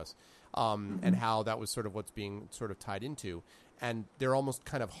talking about, Russ, and how that was sort of what's being sort of tied into. And they're almost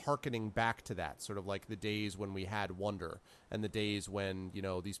kind of hearkening back to that, sort of like the days when we had wonder and the days when,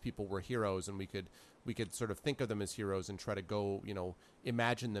 these people were heroes, and we could sort of think of them as heroes and try to go,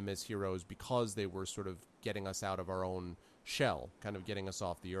 imagine them as heroes because they were sort of getting us out of our own shell, kind of getting us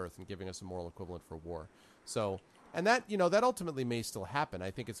off the earth and giving us a moral equivalent for war. So And that, that ultimately may still happen.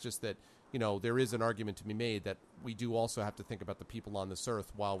 I think it's just that, there is an argument to be made that we do also have to think about the people on this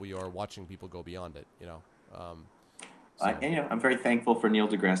earth while we are watching people go beyond it, And, I'm very thankful for Neil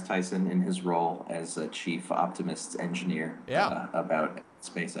deGrasse Tyson in his role as a chief optimist engineer about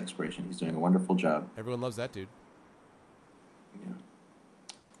space exploration. He's doing a wonderful job. Everyone loves that dude.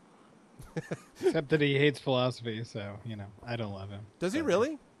 Yeah. Except that he hates philosophy, so, I don't love him. Does he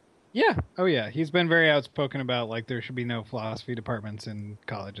really? Yeah. Oh, yeah. He's been very outspoken about, there should be no philosophy departments in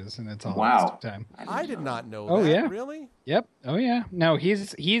colleges, and it's all waste of time. I did not know that. Yeah. Really? Yep. Oh, yeah. No,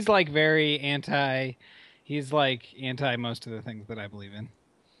 he's very anti... He's anti most of the things that I believe in.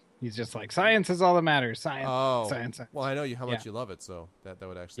 He's just science is all that matters. Science. Well, I know how much you love it, so that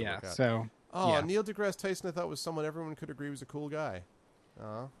would actually work out. So. Neil deGrasse Tyson, I thought was someone everyone could agree was a cool guy.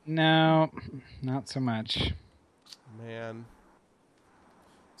 No, not so much. Man.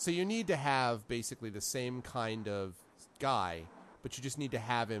 So you need to have basically the same kind of guy, but you just need to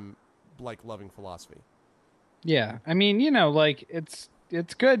have him loving philosophy. Yeah, I mean,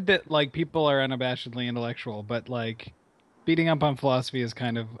 it's good that people are unabashedly intellectual, but beating up on philosophy is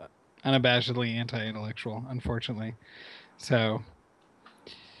kind of unabashedly anti-intellectual, unfortunately. So,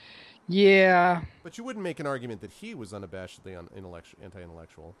 yeah. But you wouldn't make an argument that he was unabashedly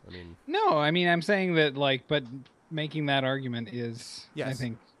anti-intellectual. I mean, no. I mean, I'm saying that but making that argument is, yes. I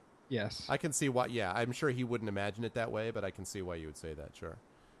think, yes. I can see why. Yeah, I'm sure he wouldn't imagine it that way, but I can see why you would say that. Sure,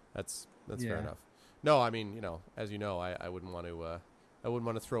 that's fair enough. No, I mean, as you know, I wouldn't want to. I wouldn't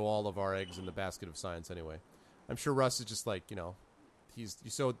want to throw all of our eggs in the basket of science anyway. I'm sure Russ is just he's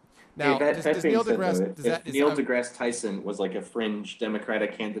so now. Does Neil deGrasse? If Neil deGrasse Tyson was a fringe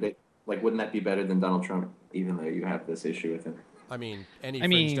Democratic candidate, wouldn't that be better than Donald Trump? Even though you have this issue with him. I mean, any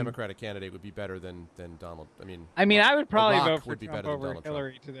fringe Democratic candidate would be better than Donald. I I would probably vote for Trump over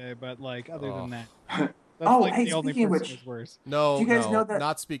Hillary today, but other than that. That's hey, the only speaking of person which, who's worse. No, do you guys know that?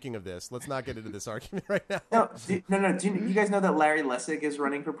 Not speaking of this. Let's not get into this argument right now. No. Do you guys know that Larry Lessig is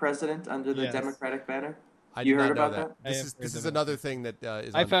running for president under the Democratic banner? You heard about that? This is another thing that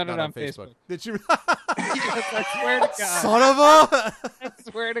is. I found it on Facebook. Did you? Yes, I swear to God. Son of a! I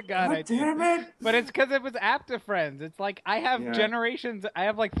swear to God, I did. Damn it! But it's because it was AptaFriends. It's I have generations. I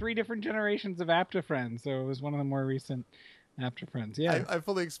have 3 different generations of AptaFriends, so it was one of the more recent AptaFriends. Yeah, I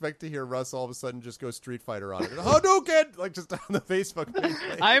fully expect to hear Russ all of a sudden just go Street Fighter on it. Hadouken! Just on the Facebook page.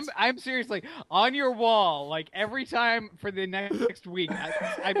 I'm seriously on your wall. Every time for the next week,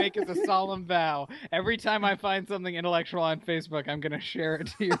 I make as a solemn vow. Every time I find something intellectual on Facebook, I'm gonna share it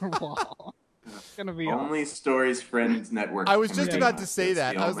to your wall. It's gonna be only Stories Friends Network. I was just about to say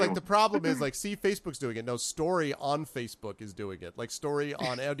that. I was the problem is see, Facebook's doing it. No, Story on Facebook is doing it. Story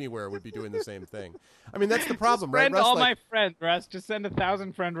on anywhere would be doing the same thing. I mean, that's the problem, right? Russ, all my friends, Russ. Just send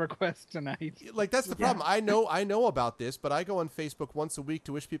 1,000 friend requests tonight. That's the problem. I know about this, but I go on Facebook once a week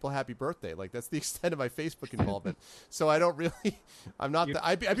to wish people happy birthday. That's the extent of my Facebook involvement. So I don't really. I'm not.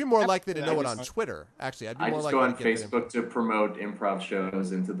 I'd be more likely to know it on Twitter. Actually, I'd be more likely. I just go on Facebook to promote improv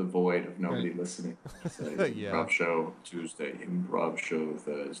shows into the void of nobody listening. Improv show Tuesday, improv show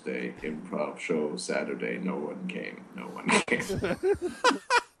Thursday, improv show Saturday. No one came.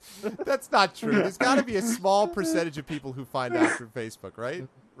 That's not true. There's got to be a small percentage of people who find out through Facebook, right?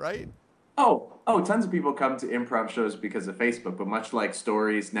 Oh, tons of people come to improv shows because of Facebook, but much like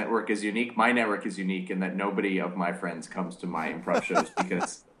Stories network is unique, my network is unique in that nobody of my friends comes to my improv shows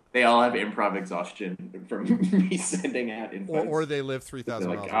because they all have improv exhaustion from me sending out invites. Or they live 3,000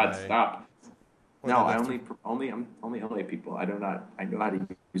 miles away. God, stop. No, I only LA people. I know how to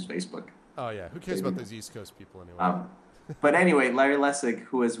use Facebook. Oh yeah, who cares about those East Coast people anyway? But anyway, Larry Lessig,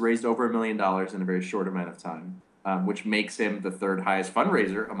 who has raised over $1 million in a very short amount of time, which makes him the 3rd highest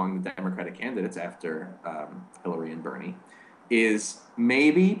fundraiser among the Democratic candidates after Hillary and Bernie, is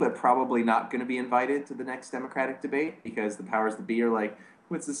maybe, but probably not going to be invited to the next Democratic debate because the powers that be are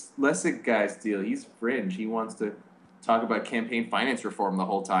what's this Lessig guy's deal? He's fringe. He wants to talk about campaign finance reform the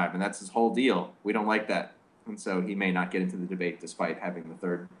whole time, and that's his whole deal. We don't like that. And so he may not get into the debate despite having the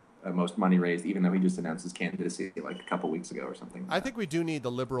 3rd most money raised, even though he just announced his candidacy a couple weeks ago or something. I think we do need the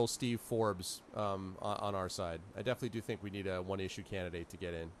liberal Steve Forbes on our side. I definitely do think we need a one-issue candidate to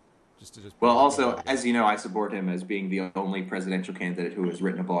get in. Well, also, as you know, I support him as being the only presidential candidate who has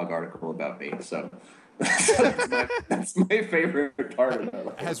written a blog article about me, so... that's my favorite part of it.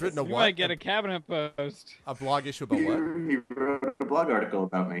 Has written a you what? might get a cabinet post. A blog issue about what? He wrote a blog article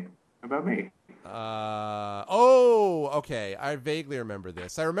about me. Okay. I vaguely remember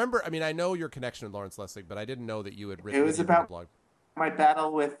this. I know your connection with Lawrence Lessig, but I didn't know that you had written a blog. It was about my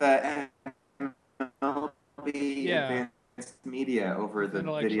battle with MLB media over the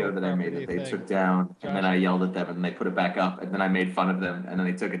Intellectual video that I made property that they thing. took down, and then Josh. I yelled at them, and they put it back up, and then I made fun of them, and then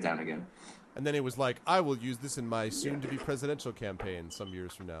they took it down again. And then it was like, I will use this in my soon-to-be presidential campaign some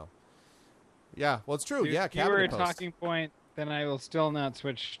years from now. Yeah, well, it's true. If Yeah, you were a cabinet post. talking point, then I will still not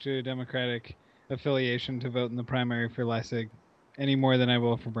switch to Democratic affiliation to vote in the primary for Lessig any more than I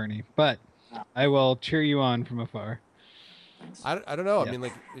will for Bernie. But I will cheer you on from afar. I don't know. Yeah. I mean,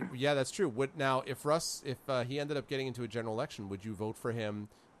 like, yeah, that's true. Now, if he ended up getting into a general election, would you vote for him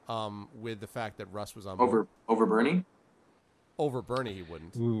with the fact that Russ was on board? Over Bernie? Over Bernie, he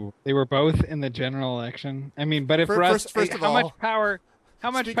wouldn't. Ooh, they were both in the general election. I mean, but if Russ, first of how all, much power? How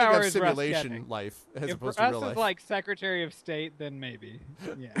much Speaking power of is Russ simulation getting? life as If opposed Russ to real is life, like Secretary of State, then maybe.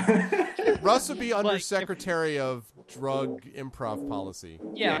 Yeah. Russ would be under like, if- Secretary of Drug Improv Policy.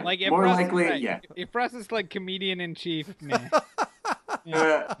 Yeah, Yeah, like if more Russ likely, is like, yeah. if Russ is like comedian in chief, man.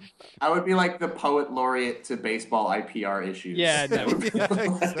 Yeah. I would be like the poet laureate to baseball IPR issues. Yeah, no. Yeah,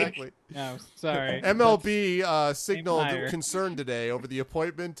 exactly. No, sorry. MLB signaled higher. concern today over the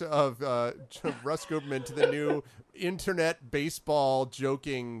appointment of Russ Guberman to the new internet baseball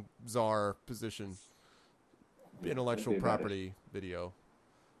joking czar position. Intellectual property video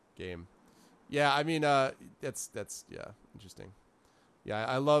game. Yeah, I mean, that's yeah, interesting. Yeah,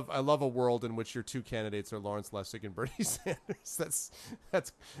 I love a world in which your two candidates are Lawrence Lessig and Bernie Sanders.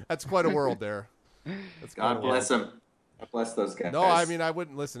 That's quite a world there. That's quite a God world. bless them. God bless those guys. No, I mean, I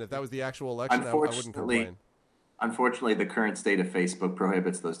wouldn't listen. If that was the actual election, I wouldn't complain. Unfortunately, the current state of Facebook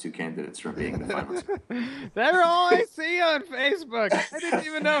prohibits those two candidates from being the finalists. That's all I see on Facebook. I didn't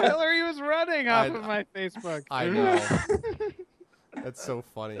even know Hillary was running off of my Facebook. I know. That's so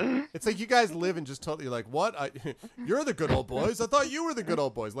funny. It's like you guys live in just totally like, what? You're the good old boys. I thought you were the good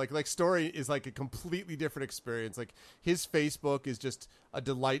old boys. Like Story is like a completely different experience. Like his Facebook is just a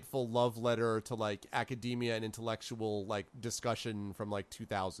delightful love letter to like academia and intellectual like discussion from like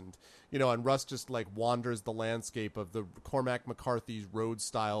 2000. You know, and Russ just like wanders the landscape of the Cormac McCarthy's road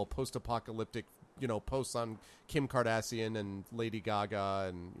style post-apocalyptic, you know, posts on Kim Kardashian and Lady Gaga,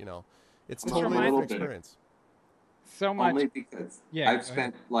 and you know, it's totally a different experience. So much. Only because Yeah, I've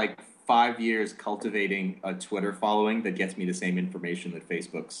spent like 5 years cultivating a Twitter following that gets me the same information that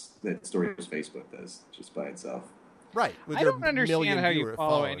Story's Facebook does, just by itself. Right. With I your don't understand million how you viewer follow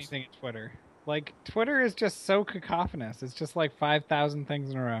followers. anything at Twitter. Like, Twitter is just so cacophonous. It's just like 5,000 things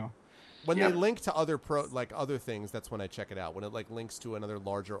in a row. When Yep. they link to other other things, that's when I check it out. When it like links to another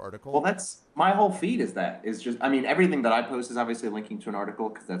larger article. Well, that's my whole feed is just, I mean, everything that I post is obviously linking to an article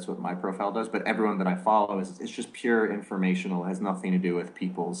because that's what my profile does, but everyone that I follow it's just pure informational. It has nothing to do with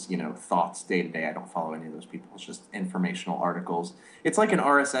people's, you know, thoughts day to day. I don't follow any of those people. It's just informational articles. It's like an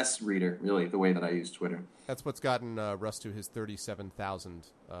RSS reader, really, the way that I use Twitter. That's what's gotten Russ to his 37,000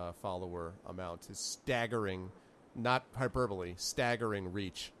 follower amount. His staggering, not hyperbole, staggering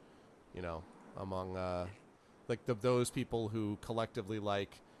reach. You know, among like those people who collectively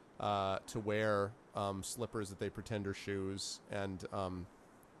like to wear slippers that they pretend are shoes and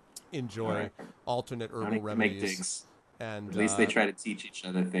enjoy alternate I herbal need to make remedies. digs. And At least they try to teach each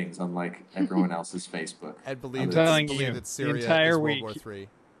other things, unlike everyone else's Facebook. and believe I'm that, telling believe you, that the Syria entire is World week- War III.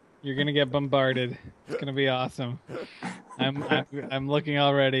 You're gonna get bombarded. It's gonna be awesome. I'm looking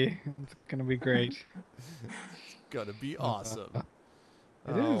already. It's gonna be great. Gonna be awesome.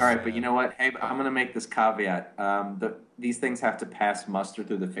 It is. All right, but you know what? Hey, I'm going to make this caveat. These things have to pass muster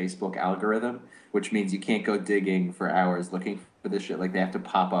through the Facebook algorithm, which means you can't go digging for hours looking for this shit. Like, they have to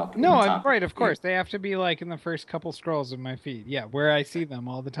pop up. in No, the top right, of feed. course. They have to be like in the first couple scrolls of my feed. Yeah, where I see them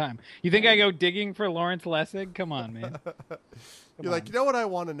all the time. You think I go digging for Lawrence Lessig? Come on, man. You're like, you know what I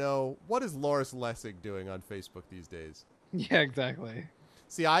want to know? What is Lawrence Lessig doing on Facebook these days? Yeah, exactly.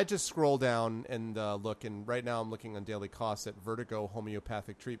 See, I just scroll down and look, and right now I'm looking on Daily Costs at Vertigo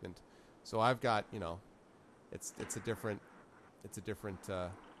homeopathic treatment. So I've got, you know, it's a different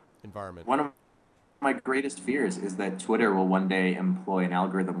environment. One of my greatest fears is that Twitter will one day employ an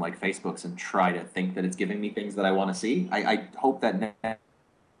algorithm like Facebook's and try to think that it's giving me things that I want to see. I hope that never,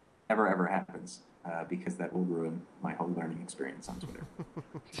 ever happens. Because that will ruin my whole learning experience on Twitter.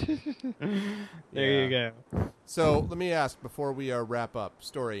 There you go. So let me ask before we wrap up.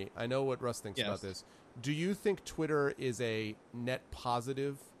 Story, I know what Russ thinks Yes. about this. Do you think Twitter is a net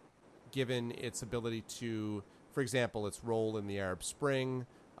positive, given its ability to, for example, its role in the Arab Spring,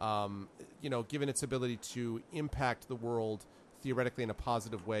 given its ability to impact the world theoretically in a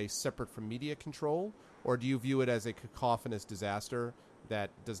positive way, separate from media control? Or do you view it as a cacophonous disaster that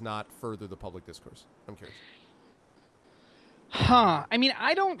does not further the public discourse? I'm curious. I mean,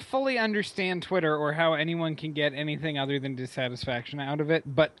 I don't fully understand Twitter or how anyone can get anything other than dissatisfaction out of it,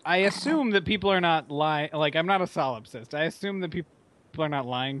 but I assume that people are not lying. Like, I'm not a solipsist. I assume that people are not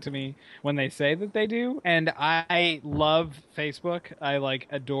lying to me when they say that they do, and I love Facebook. I,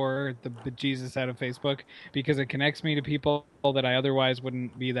 adore the bejesus out of Facebook because it connects me to people that I otherwise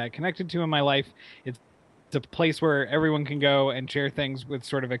wouldn't be that connected to in my life. It's a place where everyone can go and share things with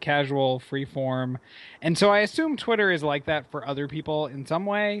sort of a casual, free form. And so I assume Twitter is like that for other people in some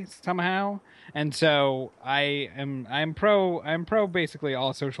way, somehow. And so I'm pro basically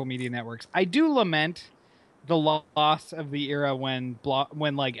all social media networks. I do lament the loss of the era when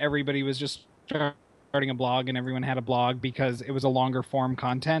everybody was just starting a blog and everyone had a blog because it was a longer form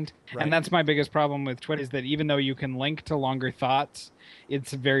content. Right. And that's my biggest problem with Twitter is that even though you can link to longer thoughts,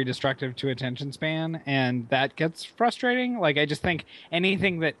 it's very destructive to attention span, and that gets frustrating. Like, I just think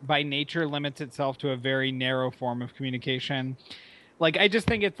anything that by nature limits itself to a very narrow form of communication, like, I just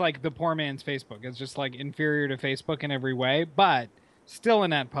think it's like the poor man's Facebook. It's just like inferior to Facebook in every way, but still a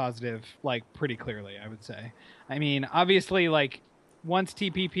net positive, like, pretty clearly, I would say. I mean, obviously, like, once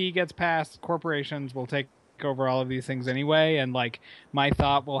TPP gets passed, corporations will take over all of these things anyway, and, like, my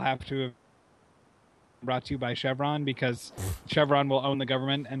thought will have to have brought to you by Chevron, because Chevron will own the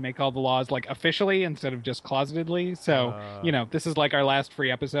government and make all the laws, like, officially instead of just closetedly. So, this is like our last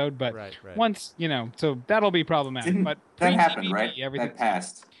free episode, but once, so that'll be problematic. But that happened, right? That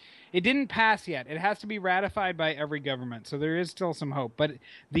passed. It didn't pass yet. It has to be ratified by every government, so there is still some hope. But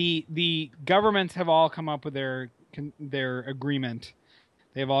the governments have all come up with their agreement.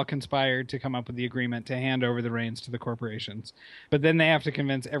 They have all conspired to come up with the agreement to hand over the reins to the corporations. But then they have to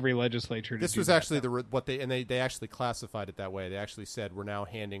convince every legislature to This was actually they actually classified it that way. They actually said we're now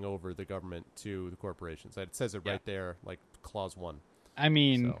handing over the government to the corporations. It says it right there, like Clause 1. I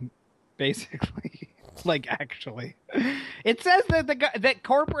mean, basically, like, actually. It says that that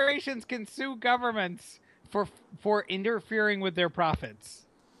corporations can sue governments for interfering with their profits.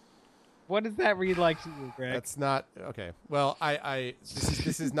 What does that read like to you, Greg? That's not okay. Well,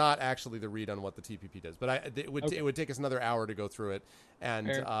 this is not actually the read on what the TPP does, but it would take us another hour to go through it, and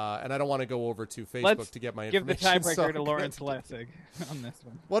I don't want to go over to Facebook to get my information. Give the tiebreaker to Lawrence Lessig on this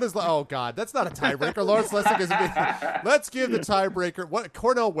one. What is? Oh God, that's not a tiebreaker. Lawrence Lessig is. Let's give the tiebreaker. What?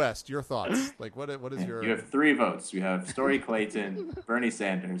 Cornel West, your thoughts? Like, what is your? You have 3 votes. You have Story Clayton, Bernie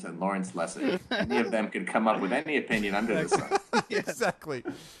Sanders, and Lawrence Lessig. Any of them can come up with any opinion under the sun. Exactly,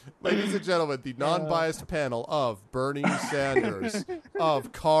 ladies and gentlemen, the non-biased panel of Bernie Sanders,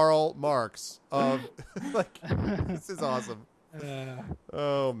 of Karl Marx, of this is awesome.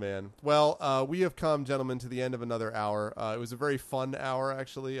 Oh man. Well, we have come, gentlemen, to the end of another hour. It was a very fun hour,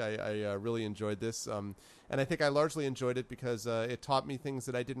 actually. I really enjoyed this, and I think I largely enjoyed it because it taught me things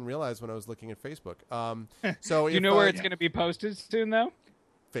that I didn't realize when I was looking at Facebook. So you know where it's going to be posted soon, though?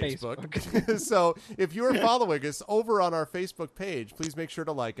 Facebook. So if you're following us over on our Facebook page, please make sure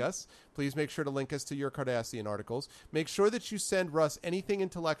to like us. Please make sure to link us to your Cardassian articles. Make sure that you send Russ anything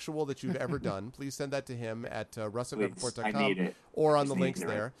intellectual that you've ever done. Please send that to him at russ@webport.com or on the links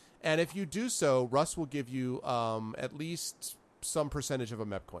there. And if you do so, Russ will give you at least some percentage of a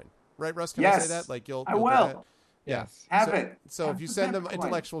MEP coin. Right, Russ? Can I say that? Like you'll will. Yes. Have it. So if you send him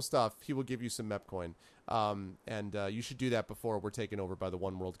intellectual stuff, he will give you some MEP coin. And you should do that before we're taken over by the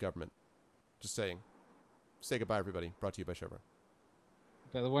one world government. Just saying. Say goodbye, everybody. Brought to you by Chevron.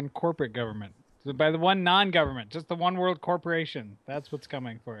 By the one corporate government. By the one non-government. Just the one world corporation. That's what's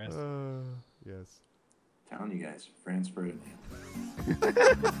coming for us. Yes. Telling you guys, France Ferdinand.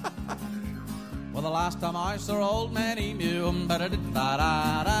 Well, the last time I saw old man Emu,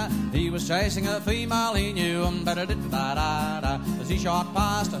 he was chasing a female he knew, as he shot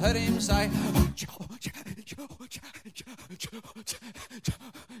past, I heard him say,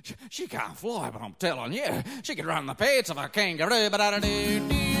 she can't fly, but I'm telling you, she can run the pace of a kangaroo.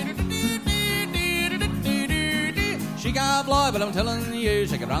 She can't fly, but I'm telling you,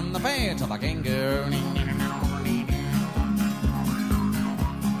 she can run the pace of a kangaroo.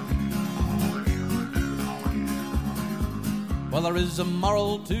 Well, there is a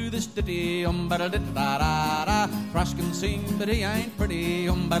moral to this ditty, Thrush can sing, but he ain't pretty,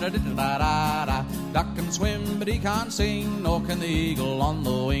 Duck can swim, but he can't sing, nor can the eagle on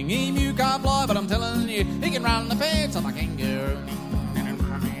the wing. Emu can't fly, but I'm telling you, he can run the pace of a kangaroo.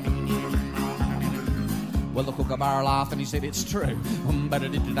 Well, the kookaburra laughed and he said it's true.